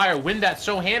Team Fire win that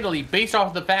so handily, based off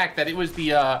of the fact that it was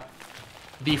the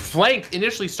flank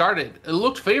initially started. It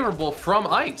looked favorable from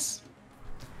Ice.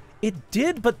 It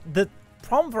did, but the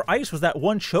problem for Ice was that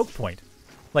one choke point.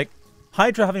 Like,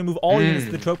 Highdra having to move all units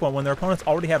to the choke point when their opponents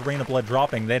already had Rain of Blood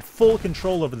dropping. They had full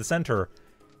control over the center,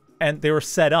 and they were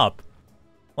set up.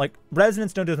 Like,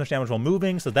 Resonance don't do as much damage while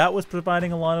moving, so that was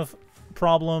providing a lot of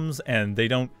problems, and they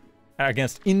don't,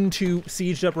 into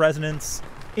sieged up Resonance,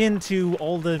 into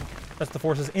all the rest of the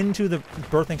forces, into the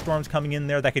Birthing Storms coming in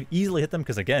there that could easily hit them,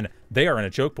 because again, they are in a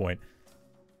choke point.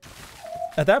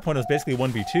 At that point, it was basically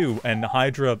 1v2, and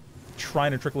Highdra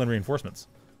trying to trickle in reinforcements.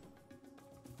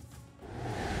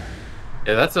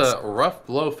 Yeah, that's a rough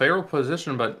blow. Favorable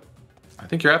position, but I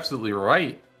think you're absolutely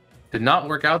right. Did not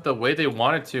work out the way they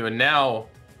wanted to, and now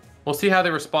we'll see how they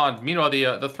respond. Meanwhile,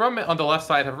 the Thrum on the left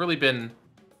side have really been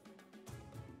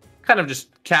kind of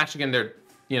just cashing in their,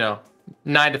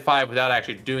 9 to 5 without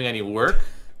actually doing any work.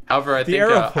 However, I think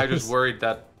Hydra's worried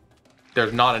that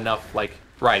there's not enough,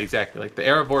 right, exactly. Like, the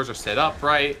Erebors are set up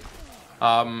right.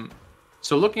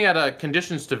 So looking at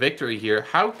conditions to victory here,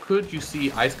 how could you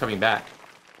see Ice coming back?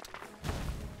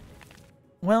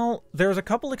 Well, there's a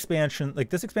couple expansions,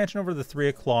 like this expansion over the 3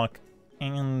 o'clock,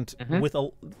 and with a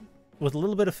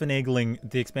little bit of finagling,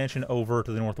 the expansion over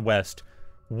to the northwest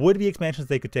would be expansions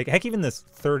they could take. Heck, even this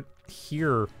third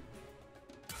here,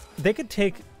 they could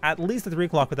take at least the 3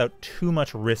 o'clock without too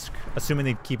much risk, assuming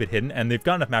they keep it hidden, and they've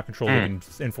got enough map control they can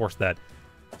enforce that.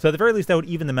 So at the very least, that would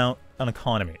even them out on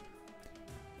economy.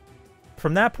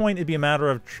 From that point, it'd be a matter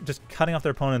of just cutting off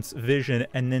their opponent's vision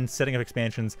and then setting up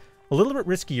expansions. A little bit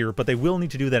riskier, but they will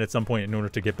need to do that at some point in order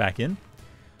to get back in.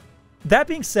 That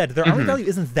being said, their army value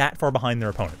isn't that far behind their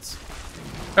opponents.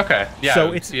 Okay, yeah.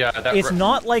 So it's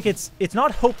not like it's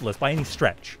not hopeless by any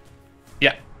stretch.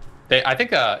 Yeah, I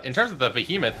think in terms of the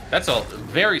Behemoth, that's a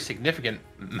very significant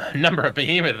number of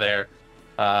Behemoth there.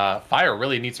 Fire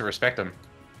really needs to respect them.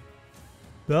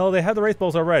 Well, they have the Wraith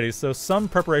Balls already, so some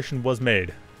preparation was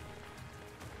made.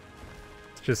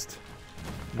 It's just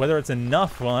whether it's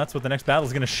enough, well, that's what the next battle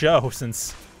is going to show,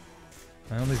 since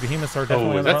these Behemoths are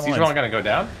definitely on the front lines. Is that Siege Wall going to go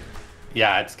down?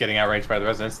 Yeah, it's getting outraged by the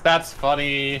Resonance. That's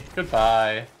funny.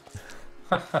 Goodbye.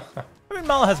 I mean,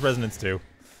 Mala has Resonance too.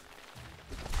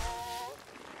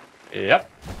 Yep.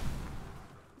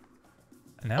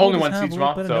 Only one Siege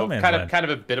Wall, so kind of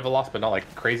a bit of a loss, but not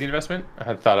like crazy investment.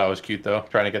 I thought I was cute though,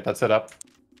 trying to get that set up.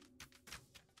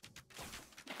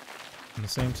 At the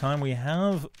same time, we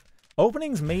have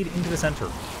openings made into the center.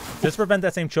 Just to prevent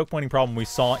that same choke pointing problem we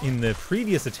saw in the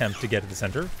previous attempt to get to the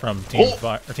center from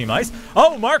Team Ice.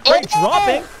 Oh, Mark Ray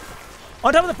dropping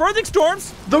on top of the birthing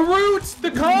storms. The roots,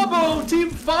 the combo, Team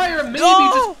Fire maybe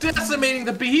just decimating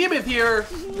the behemoth here.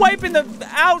 Wiping them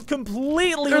out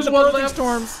completely with the birthing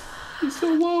storms. He's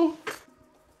so low.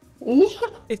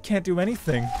 It can't do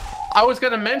anything. I was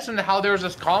going to mention how there was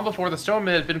this calm before the storm.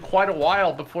 It had been quite a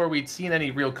while before we'd seen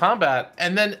any real combat.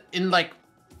 And then in like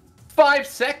 5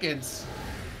 seconds,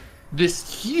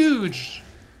 this huge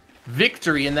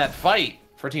victory in that fight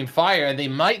for Team Fire. And they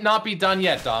might not be done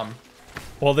yet, Dom.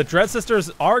 Well, the Dread Sisters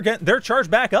are getting their charge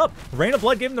back up. Rain of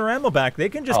Blood gave them their ammo back. They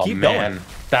can just keep going.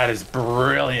 That is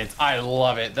brilliant. I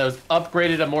love it. Those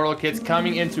upgraded Immortal kits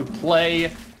coming into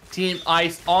play. Team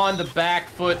Ice on the back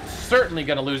foot. Certainly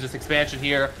going to lose this expansion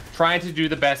here. Trying to do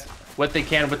the best what they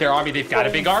can with their army. They've got a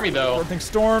big army, though. Birthing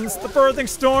Storms. The Birthing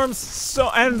Storms.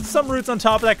 And some roots on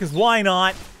top of that, because why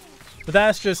not? But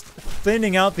that's just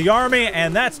thinning out the army,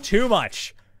 and that's too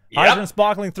much. Hydra and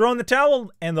Spockling throwing the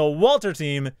towel, and the Walter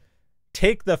team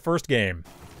take the first game.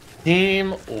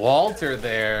 Team Walter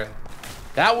there.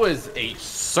 That was a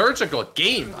surgical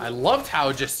game. I loved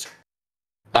how just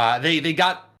they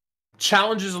got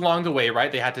challenges along the way,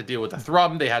 right? They had to deal with the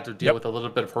Thrum. They had to deal with a little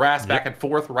bit of harass back and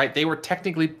forth, right? They were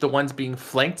technically the ones being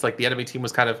flanked. Like the enemy team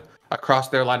was kind of across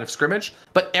their line of scrimmage.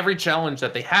 But every challenge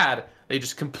that they had, they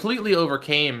just completely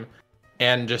overcame.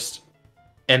 And just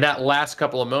in that last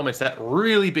couple of moments, that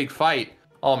really big fight,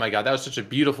 oh my God, that was such a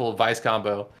beautiful Vice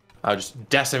combo. Just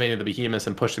decimating the behemoths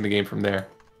and pushing the game from there.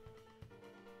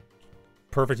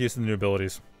 Perfect use of the new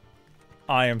abilities.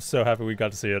 I am so happy we got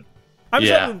to see it. I'm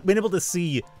just happy we've been able to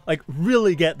see, like,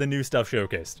 really get the new stuff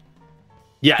showcased.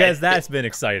 Yeah. Because that's been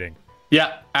exciting.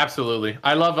 Yeah, absolutely.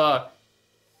 I love,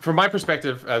 from my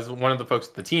perspective as one of the folks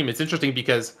at the team, it's interesting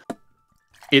because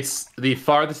it's the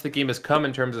farthest the game has come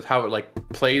in terms of how it, like,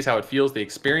 plays, how it feels, the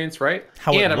experience, right?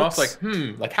 And I'm also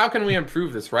like, like, how can we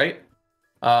improve this, right?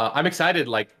 I'm excited,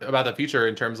 like, about the future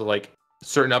in terms of, like,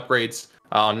 certain upgrades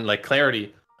on, like,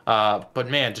 clarity. But,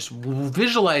 man, just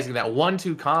visualizing that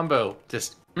 1-2 combo,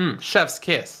 just, chef's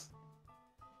kiss.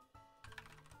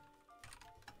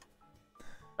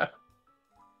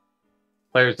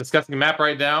 Players discussing map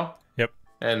right now. Yep.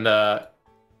 And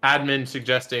admin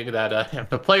suggesting that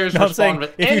the players respond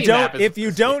with any map. If you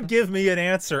don't give me an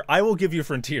answer, I will give you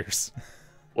Frontiers.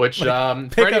 Which, for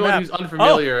anyone who's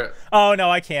unfamiliar... Oh, no,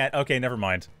 I can't. Okay, never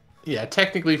mind. Yeah,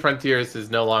 technically Frontiers is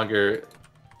no longer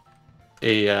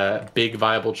a big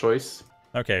viable choice.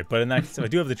 Okay, but in that case, if I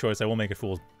do have the choice, I will make it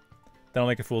Fool's... Then I'll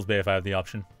make it Fool's Bay if I have the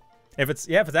option. If it's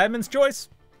admin's choice,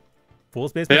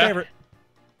 Fool's Bay is my favorite.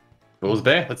 Fool's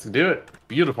Bay, let's do it.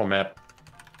 Beautiful map.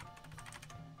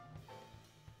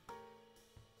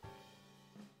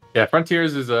 Yeah,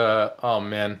 Frontiers is oh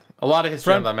man, a lot of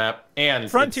history on that map. And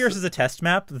Frontiers is a test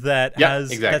map that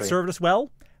that served us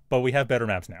well, but we have better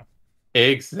maps now.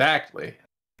 Exactly.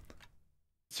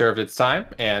 Served its time,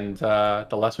 and the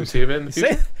less we see of it in the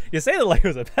future. You say that like it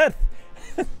was a pet.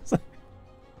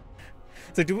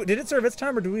 So did it serve its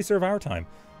time, or do we serve our time?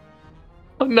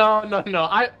 No.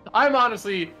 I'm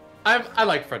honestly, I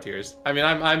like Frontiers. I mean,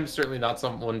 I'm certainly not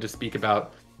someone to speak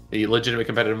about the legitimate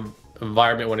competitive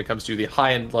environment when it comes to the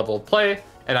high-end level of play,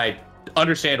 and I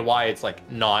understand why it's like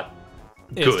not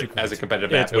good as a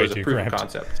competitive map. It was a proof of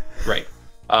concept, right?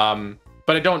 But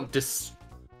I don't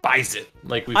despise it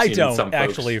like we've seen in some folks.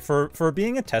 Actually, for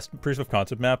being a test proof of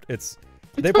concept map,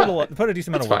 they put a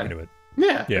decent amount of work into it.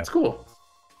 Yeah, it's cool.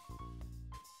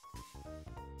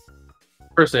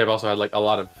 Personally, I've also had like a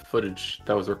lot of footage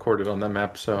that was recorded on that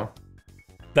map, so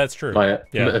that's true. My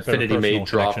affinity may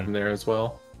drop from there as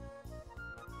well.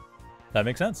 That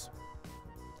makes sense.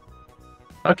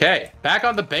 Okay, back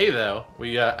on the bay though.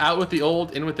 We out with the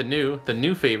old, in with the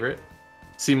new favorite,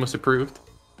 seamless approved.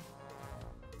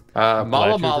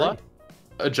 Mala,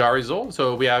 Ajari Zol.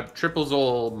 So we have triple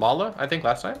Zol Mala, I think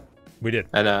last time. We did.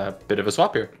 And a bit of a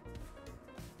swap here.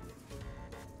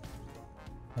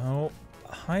 Oh,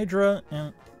 Highdra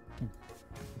and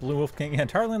Blue Wolf King. Yeah,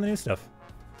 entirely on the new stuff.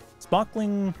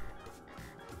 Spockling.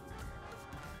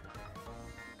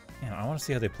 Yeah, I want to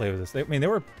see how they play with this. I mean, they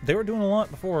were doing a lot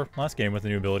before last game with the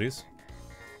new abilities.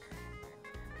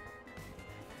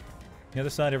 The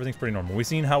other side, everything's pretty normal. We've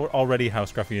seen already how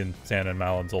Skruffy and Santa and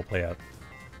Mal and Zol play out.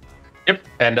 Yep,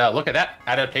 and look at that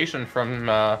adaptation from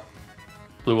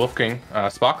Blue Wolf King,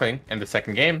 Spockling in the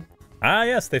second game. Ah,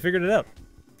 yes, they figured it out.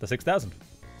 The 6,000.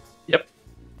 Yep.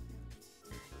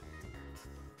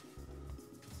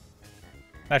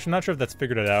 Actually, I'm not sure if that's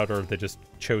figured it out or if they just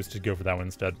chose to go for that one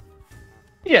instead.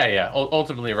 Yeah.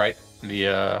 Ultimately, right.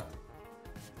 The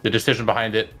decision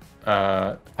behind it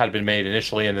had been made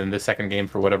initially, and then the second game,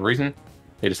 for whatever reason,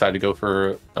 they decided to go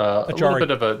for a little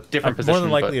bit of a different position. More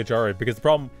than likely Ajari, because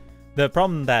the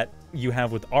problem that you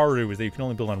have with Aru is that you can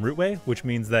only build on Rootway, which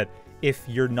means that if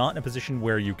you're not in a position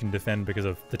where you can defend because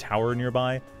of the tower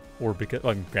nearby, or because,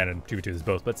 well, granted, 2v2 is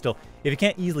both, but still, if you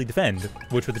can't easily defend,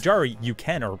 which with Ajari you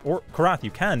can, or Karath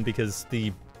you can, because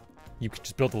you could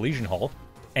just build the Legion Hall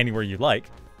anywhere you like.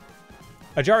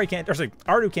 Ajari can't, or sorry,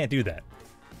 Aru can't do that.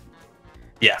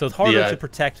 Yeah. So it's harder to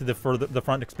protect the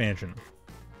front expansion.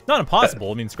 Not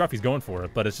impossible. I mean, Skruffy's going for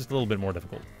it, but it's just a little bit more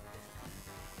difficult.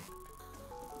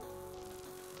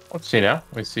 Let's see now.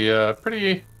 We see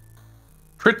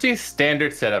pretty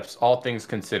standard setups, all things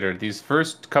considered. These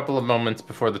first couple of moments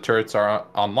before the turrets are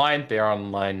online, they are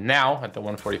online now at the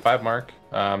 145 mark,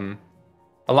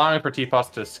 allowing for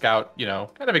TPOS to scout, you know,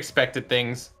 kind of expected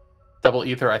things. Double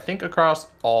ether, I think, across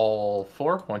all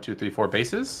 4, 1, 2, 3, 4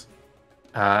 bases.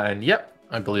 And yep,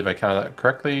 I believe I counted that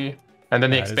correctly. And then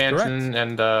the expansion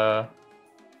and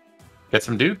get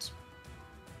some dudes.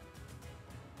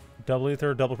 Double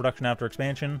ether, double production after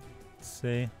expansion. Let's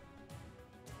see.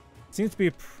 Seems to be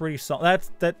a pretty solid.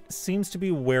 That seems to be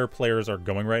where players are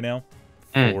going right now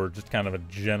for just kind of a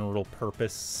general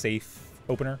purpose safe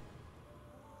opener.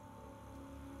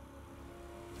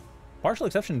 Partial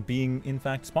exception being, in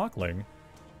fact, Spockling.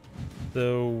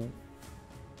 Though,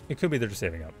 it could be they're just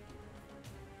saving up.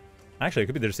 Actually, it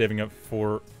could be they're just saving up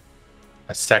for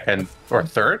a second or a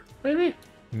third, maybe?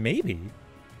 Maybe.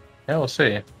 Yeah, we'll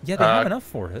see. Yeah, they have enough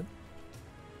for it.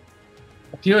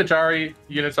 A few Ajari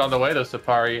units on the way. Those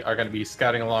Safari are going to be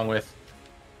scouting along with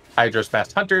Hydra's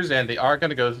fast hunters, and they are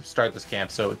going to go start this camp.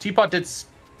 So Teapot did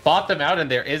spot them out, and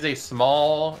there is a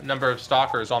small number of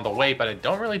stalkers on the way, but I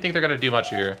don't really think they're going to do much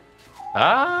here.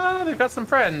 Ah, they've got some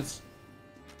friends.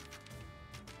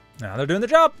 Now they're doing the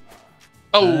job.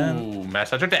 Oh,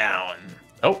 Mass Hunter down.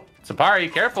 Oh, Safari,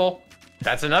 careful.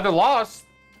 That's another loss.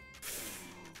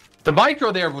 The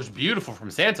micro there was beautiful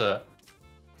from Santa.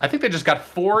 I think they just got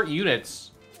 4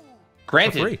 units.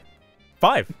 Granted, for free.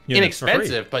 5 units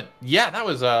inexpensive, but yeah, that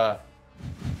was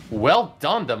well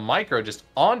done. The micro just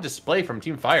on display from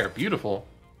Team Fire. Beautiful.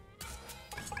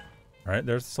 All right,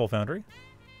 there's the Soul Foundry.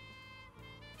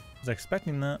 I was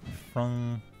expecting that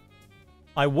from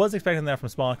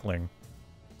Spockling.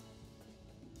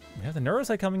 We have the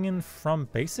Neurosite coming in from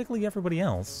basically everybody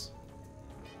else.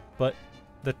 But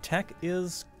the tech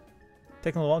is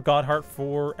taking a little while. Godheart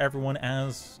for everyone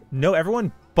as... No,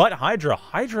 everyone but Highdra.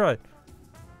 Highdra,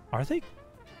 are they...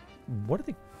 What are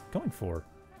they going for?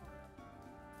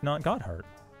 Not Godheart.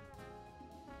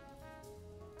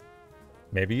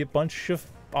 Maybe a bunch of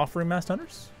offering Masked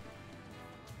Hunters?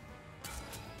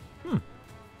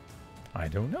 I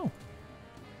don't know.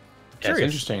 Yeah, it's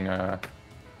interesting how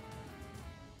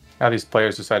these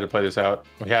players decide to play this out.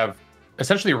 We have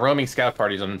essentially roaming scout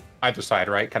parties on either side,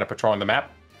 right? Kind of patrolling the map.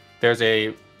 There's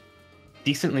a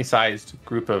decently sized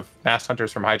group of Masked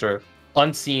Hunters from Highdra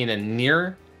unseen and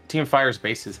near Team Fire's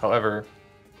bases. However,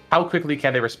 how quickly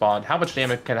can they respond? How much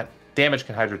damage can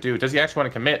Highdra do? Does he actually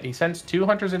want to commit? He sends 2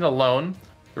 hunters in alone.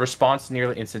 The response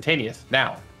nearly instantaneous.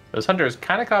 Now, those hunters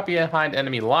kind of caught behind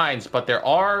enemy lines, but there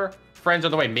are friends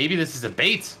on the way. Maybe this is a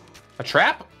bait? A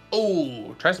trap?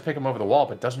 Oh, tries to pick him over the wall,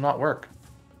 but does not work.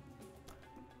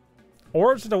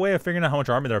 Or it's just a way of figuring out how much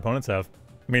army their opponents have.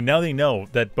 I mean, now they know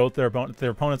that both their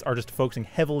opponents are just focusing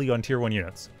heavily on tier 1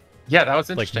 units. Yeah, that was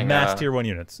interesting. Like mass tier 1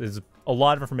 units is a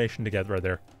lot of information to get right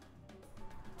there.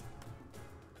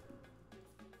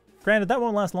 Granted, that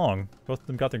won't last long. Both of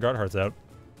them got their guard hearts out.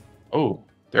 Oh,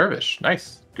 Dervish.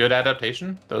 Nice. Good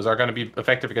adaptation. Those are going to be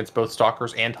effective against both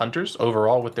stalkers and hunters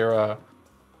overall with their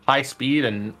high speed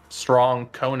and strong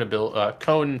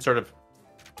cone sort of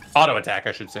auto attack,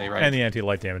 I should say, right? And the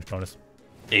anti-light damage bonus.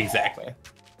 Exactly.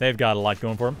 They've got a lot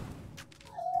going for them.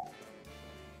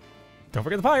 Don't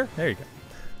forget the Pyre. There you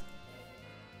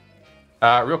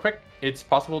go. Real quick, it's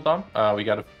possible, Dom. We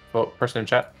got a person in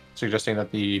chat suggesting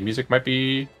that the music might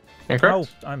be incorrect.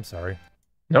 Oh, I'm sorry.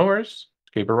 No worries.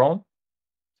 Keep it rolling.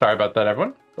 Sorry about that,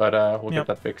 everyone. But we'll get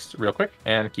that fixed real quick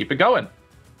and keep it going.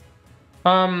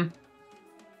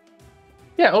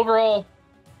 Yeah, overall,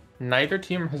 neither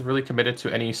team has really committed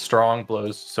to any strong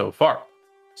blows so far.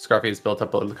 Skruffy has built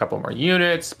up a couple more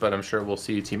units, but I'm sure we'll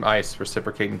see Team Ice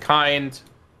reciprocate in kind.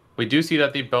 We do see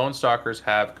that the Bone Stalkers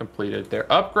have completed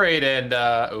their upgrade, and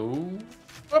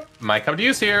might come to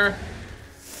use here.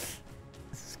 This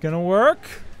is gonna work.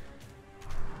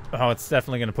 Oh, it's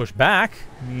definitely gonna push back.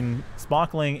 I mean,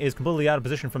 Spockling is completely out of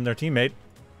position from their teammate.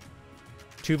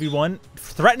 2v1,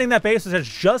 threatening that base that has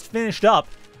just finished up.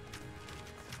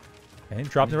 Okay,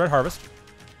 dropping the Red Harvest.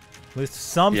 At least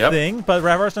something, but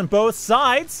reverse on both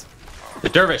sides. The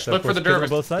Dervish. Look for the Dervish,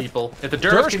 people. If the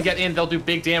Dervish can get in, they'll do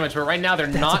big damage, but right now they're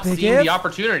not seeing the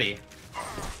opportunity.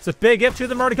 It's a big if. Two of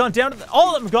them already gone down.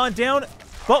 All of them have gone down,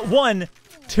 but one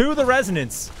to the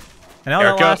Resonance. And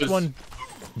now that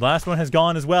last one has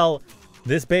gone as well.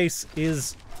 This base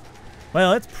is,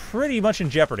 well, it's pretty much in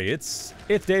jeopardy. Its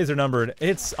days are numbered.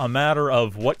 It's a matter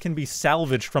of what can be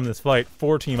salvaged from this fight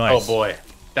for Team Ice. Oh boy,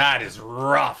 that is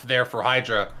rough there for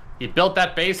Highdra. He built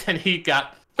that base and he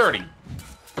got 30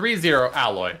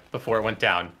 alloy before it went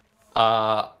down.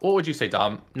 What would you say,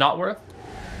 Dom? Not worth?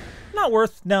 Not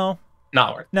worth, no.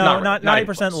 Not worth. No, not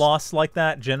 90% loss like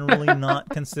that. Generally not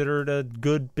considered a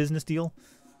good business deal.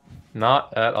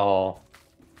 Not at all.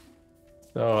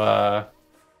 So,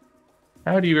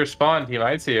 how do you respond, Team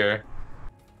Ice here?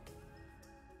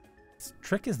 The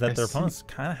trick is that their opponents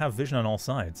kind of have vision on all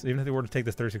sides. Even if they were to take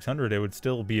this 3600, it would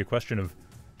still be a question of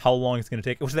how long it's going to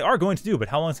take, which they are going to do, but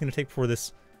how long it's going to take before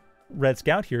this Red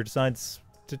Scout here decides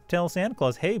to tell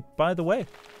SantaClaws, hey, by the way,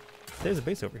 there's a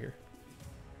base over here.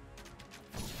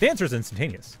 The answer is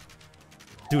instantaneous.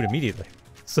 Do it immediately.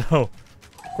 So, of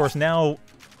course, now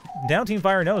Down Team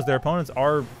Fire knows their opponents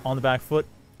are on the back foot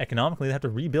economically. They have to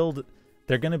rebuild.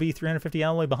 They're going to be 350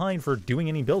 alloy behind for doing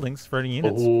any buildings for any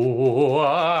units.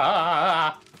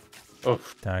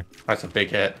 Oof. That's a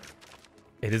big hit.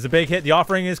 It is a big hit. The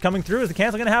offering is coming through. Is the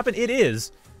cancel going to happen? It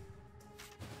is.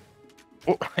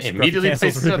 Immediately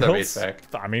places another base back.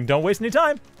 I mean, don't waste any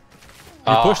time.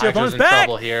 You push their opponents back.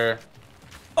 Trouble here.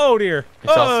 Oh dear.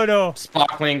 Oh no.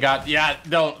 Spockling got,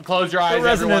 no, close your eyes,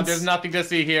 everyone. There's nothing to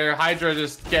see here. Highdra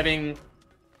just getting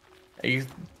a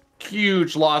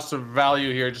huge loss of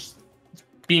value here. Just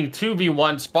being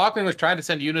 2v1. Spockling was trying to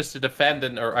send units to defend,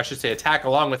 or I should say attack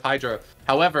along with Highdra.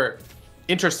 However,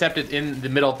 intercepted in the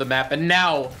middle of the map. And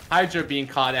now Highdra being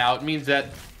caught out means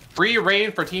that free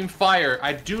reign for Team Fire.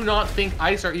 I do not think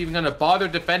Ice are even going to bother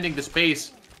defending the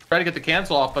space, try to get the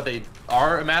cancel off, but they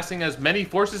are amassing as many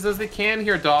forces as they can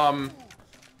here, Dom.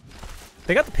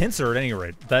 They got the pincer at any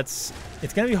rate. It's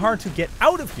going to be hard to get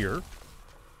out of here.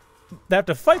 They have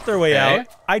to fight their way out.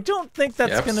 I don't think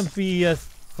that's going to be a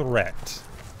threat.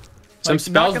 Some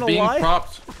spells being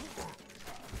propped.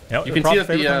 Yep, you can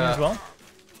see that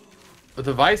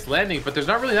the Vice landing, but there's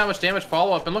not really that much damage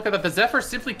follow-up. And look at that, the Zephyr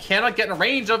simply cannot get in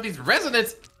range of these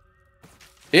Resonance.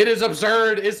 It is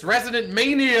absurd. It's Resonant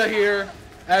Mania here,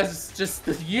 as just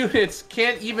the units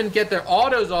can't even get their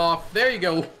autos off. There you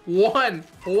go. One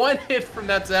hit from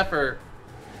that Zephyr.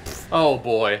 Oh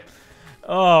boy.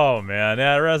 Oh man,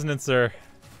 yeah, Resonance are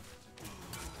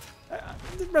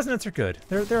good.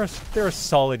 They're a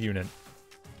solid unit.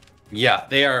 Yeah,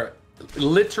 they are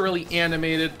literally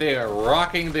animated. They are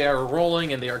rocking, they are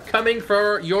rolling, and they are coming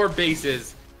for your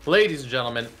bases. Ladies and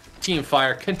gentlemen, Team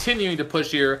Fire continuing to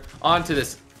push here onto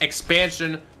this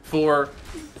expansion for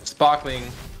Spockling.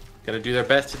 Gonna do their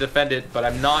best to defend it, but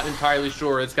I'm not entirely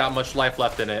sure it's got much life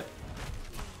left in it.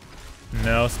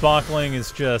 No, Spockling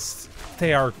is just,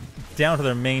 they are down to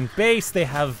their main base. They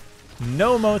have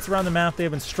no moats around the map. They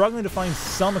have been struggling to find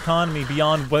some economy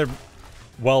beyond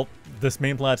this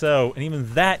main plateau, and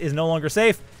even that is no longer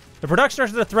safe. The production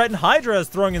starts to threaten. Highdra is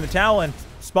throwing in the towel, and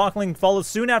Spockling follows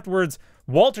soon afterwards.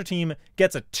 Walter team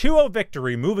gets a 2-0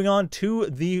 victory, moving on to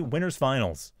the winners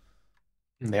finals.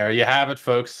 There you have it,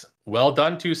 folks. Well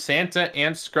done to Santa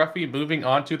and Skruffy moving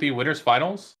on to the winners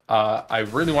finals. I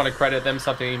really want to credit them.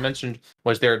 Something you mentioned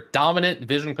was their dominant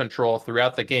vision control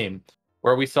throughout the game,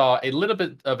 where we saw a little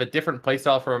bit of a different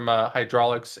playstyle from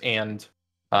Hydraulix and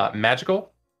Magicall.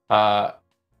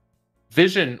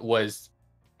 Vision was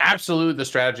absolutely the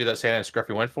strategy that Santa and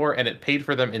Skruffy went for, and it paid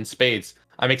for them in spades.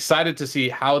 I'm excited to see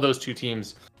how those two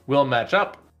teams will match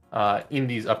up in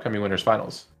these upcoming winners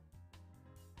finals.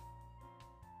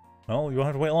 Well, you won't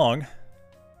have to wait long,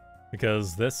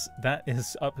 because that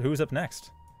is up. Who's up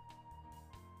next?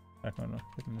 Back on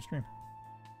the stream.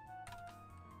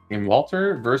 In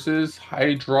Walter versus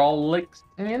Hydraulix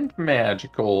and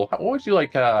Magicall. What would you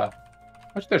like?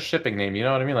 What's their shipping name? You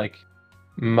know what I mean? Like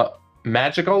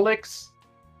Magicallix,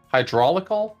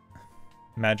 Hydraulical,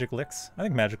 Magicallix. I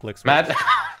think Magicallix. I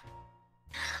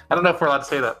don't know if we're allowed to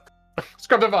say that.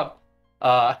 Scrub it on.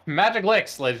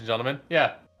 Magicallix, ladies and gentlemen.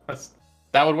 Yeah,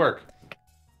 that would work.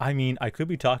 I mean, I could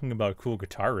be talking about cool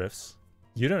guitar riffs.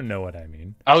 You don't know what I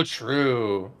mean. Oh,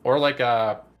 true. Or like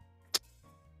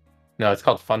no, it's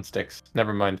called Fun Sticks.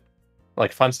 Never mind.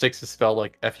 Like Fun Sticks is spelled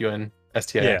like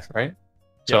F-U-N-S-T-I-X, right?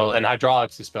 So, and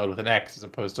Hydraulix is spelled with an X as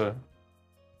opposed to.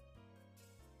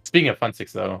 Speaking of Fun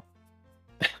Sticks, though,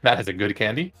 that is a good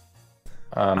candy.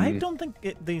 I don't think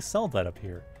they sell that up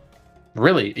here.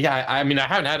 Really? Yeah, I mean, I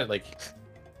haven't had it like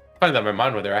funny that my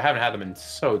mind went there. I haven't had them in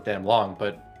so damn long,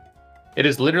 but it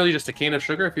is literally just a cane of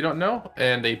sugar, if you don't know,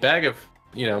 and a bag of,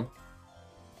 you know,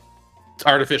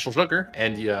 artificial sugar,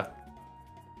 and you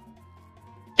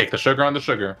take the sugar on the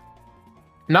sugar.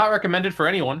 Not recommended for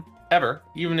anyone, ever,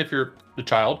 even if you're a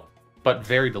child, but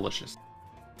very delicious.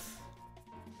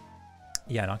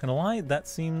 Yeah, not gonna lie, that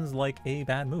seems like a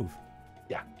bad move.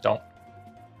 Yeah, don't.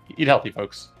 Eat healthy,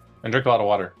 folks, and drink a lot of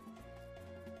water.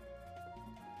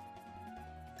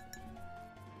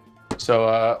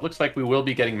 So, looks like we will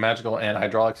be getting Magicall and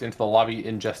Hydraulix into the lobby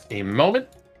in just a moment.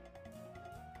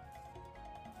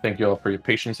 Thank you all for your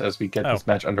patience as we get this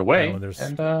match underway.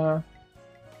 And,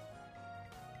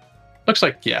 looks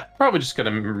like, yeah, probably just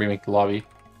going to remake the lobby.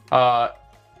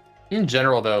 In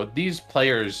general, though, these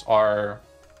players are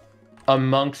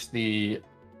amongst the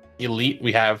elite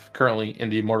we have currently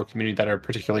in the Immortal community that are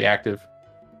particularly active.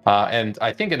 And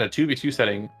I think in a 2v2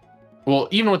 setting, well,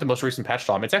 even with the most recent patch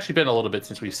Tom, it's actually been a little bit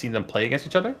since we've seen them play against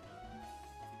each other.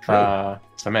 So,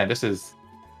 man,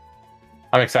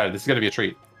 I'm excited. This is going to be a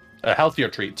treat. A healthier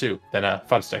treat, too, than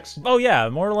Fun Sticks. Oh, yeah,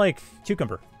 more like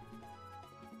Cucumber.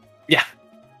 Yeah.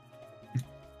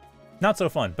 Not so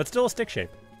fun, but still a stick shape.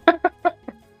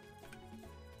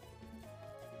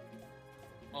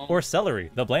 Or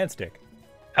celery, the bland stick.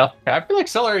 Hell, I feel like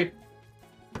celery...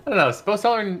 I don't know, both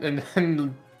celery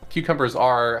and cucumbers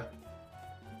are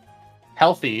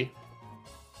healthy-ish,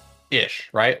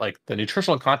 right? Like, the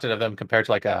nutritional content of them compared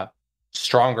to, like, a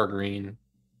stronger green.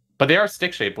 But they are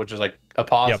stick shape, which is, like, a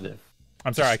positive. Yep.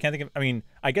 I'm sorry, I can't think of... I mean,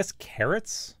 I guess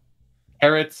carrots?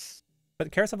 Carrots.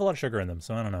 But carrots have a lot of sugar in them,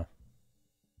 so I don't know.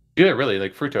 Yeah, really,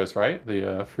 like fructose, right?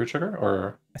 The fruit sugar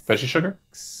or veggie sugar?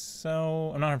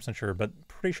 So, I'm not 100% sure, but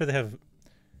pretty sure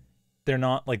they're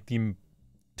not, like, the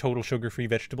total sugar-free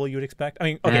vegetable you would expect. I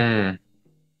mean, okay.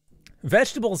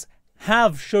 Vegetables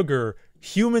have sugar.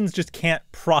 Humans just can't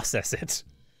process it.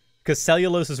 Because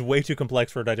cellulose is way too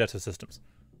complex for our digestive systems.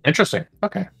 Interesting.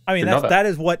 Okay. I mean, that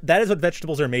is what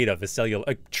vegetables are made of, is cellulose.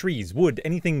 Like, trees, wood,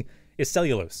 anything is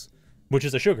cellulose, which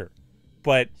is a sugar.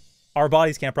 But our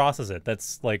bodies can't process it.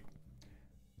 That's like,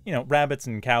 you know, rabbits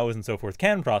and cows and so forth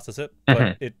can process it,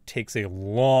 but it takes a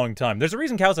long time. There's a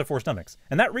reason cows have 4 stomachs,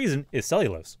 and that reason is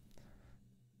cellulose.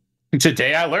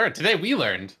 Today we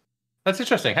learned. That's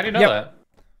interesting. How do you know that?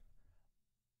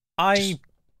 I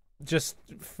just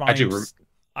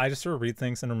sort of read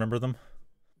things and remember them.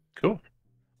 Cool.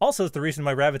 Also, it's the reason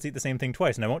why rabbits eat the same thing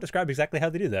twice, and I won't describe exactly how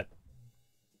they do that.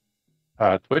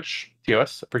 Twitch,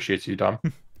 TOS, appreciates you, Dom.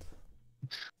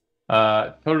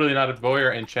 Totally not a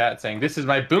voyeur in chat saying, this is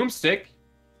my boomstick.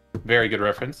 Very good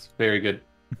reference. Very good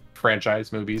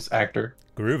franchise, movies, actor.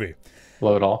 Groovy.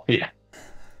 Blow it all. Yeah.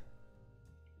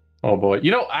 Oh, boy. You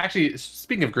know, actually,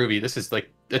 speaking of groovy, this is like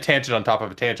a tangent on top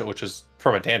of a tangent, which is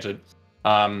from a tangent.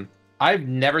 I've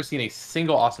never seen a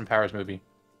single Austin Powers movie.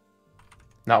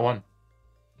 Not one.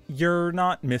 You're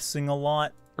not missing a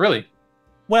lot. Really?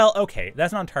 Well, okay.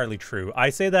 That's not entirely true. I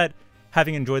say that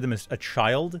having enjoyed them as a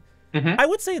child, I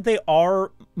would say they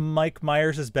are Mike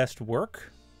Myers' best work.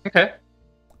 Okay.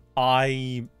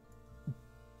 I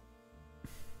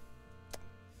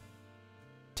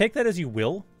take that as you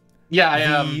will.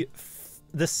 Yeah,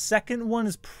 the second one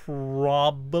is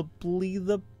probably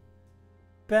the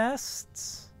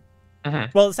best.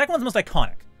 Well, the second one's the most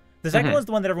iconic. The second one's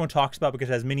the one that everyone talks about because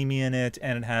it has Mini-Me in it,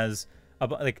 and it has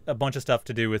a bunch of stuff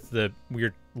to do with the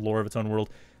weird lore of its own world.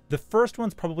 The first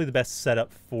one's probably the best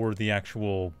setup for the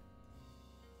actual,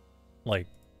 like,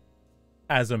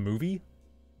 as a movie.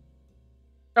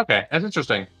 Okay, that's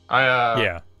interesting.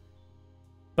 Yeah.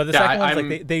 But the second one's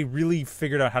like they really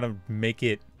figured out how to make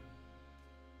it.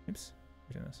 Oops,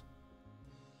 we're doing this.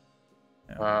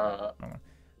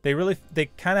 They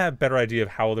kind of have a better idea of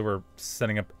how they were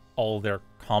setting up all their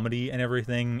comedy and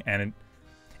everything. And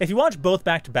if you watch both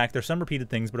back to back, there's some repeated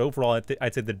things, but overall,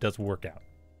 I'd say that it does work out.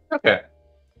 Okay.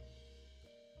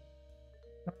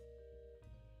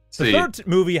 The third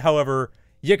movie, however,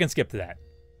 you can skip to that.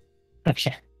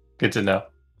 Okay, good to know.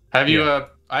 Have you?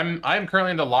 I'm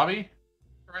currently in the lobby.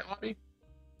 Right lobby.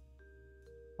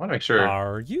 I want to make sure.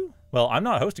 Are you? Well, I'm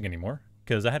not hosting anymore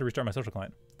because I had to restart my social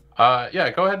client. Yeah,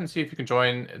 go ahead and see if you can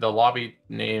join. The lobby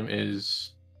name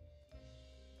is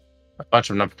a bunch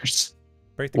of numbers.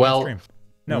 Break the stream.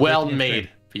 No, well made,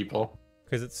 people.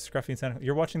 Because it's Skruffy and Santa.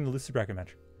 You're watching the Lucis Bracket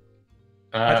match.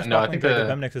 No, I think the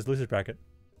Bemnex is Lucis Bracket.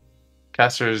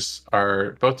 Casters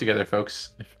are both together,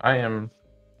 folks. If I am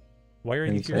why are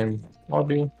you in the same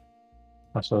lobby,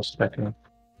 also expecting.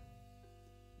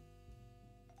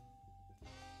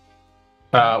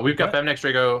 We've got Bemnex,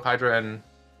 Drago, Highdra, and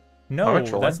no,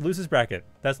 that's Lucis Bracket.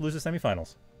 That's Lucis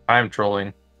Semifinals. I'm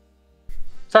trolling.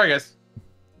 Sorry, guys.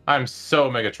 I'm so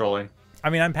mega trolling. I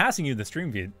mean, I'm passing you the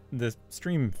stream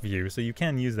view, so you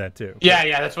can use that too.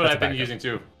 Yeah, that's what I've been using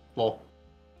too. Lol.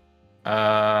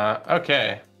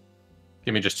 Okay.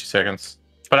 Give me just 2 seconds.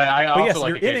 But I also yes,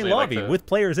 like you're in a lobby with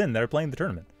players in that are playing the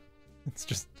tournament. It's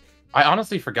just. I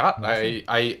honestly forgot.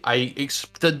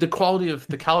 The quality of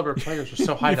the caliber of players was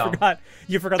so high.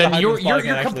 You forgot. Then your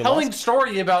compelling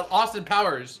story about Austin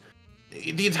Powers.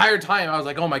 The entire time I was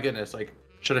like, oh my goodness, like,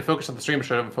 should I focus on the stream or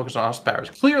should I focus on Austin Powers?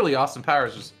 Clearly, Austin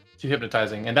Powers was too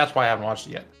hypnotizing, and that's why I haven't watched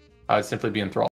it yet. I would simply be enthralled.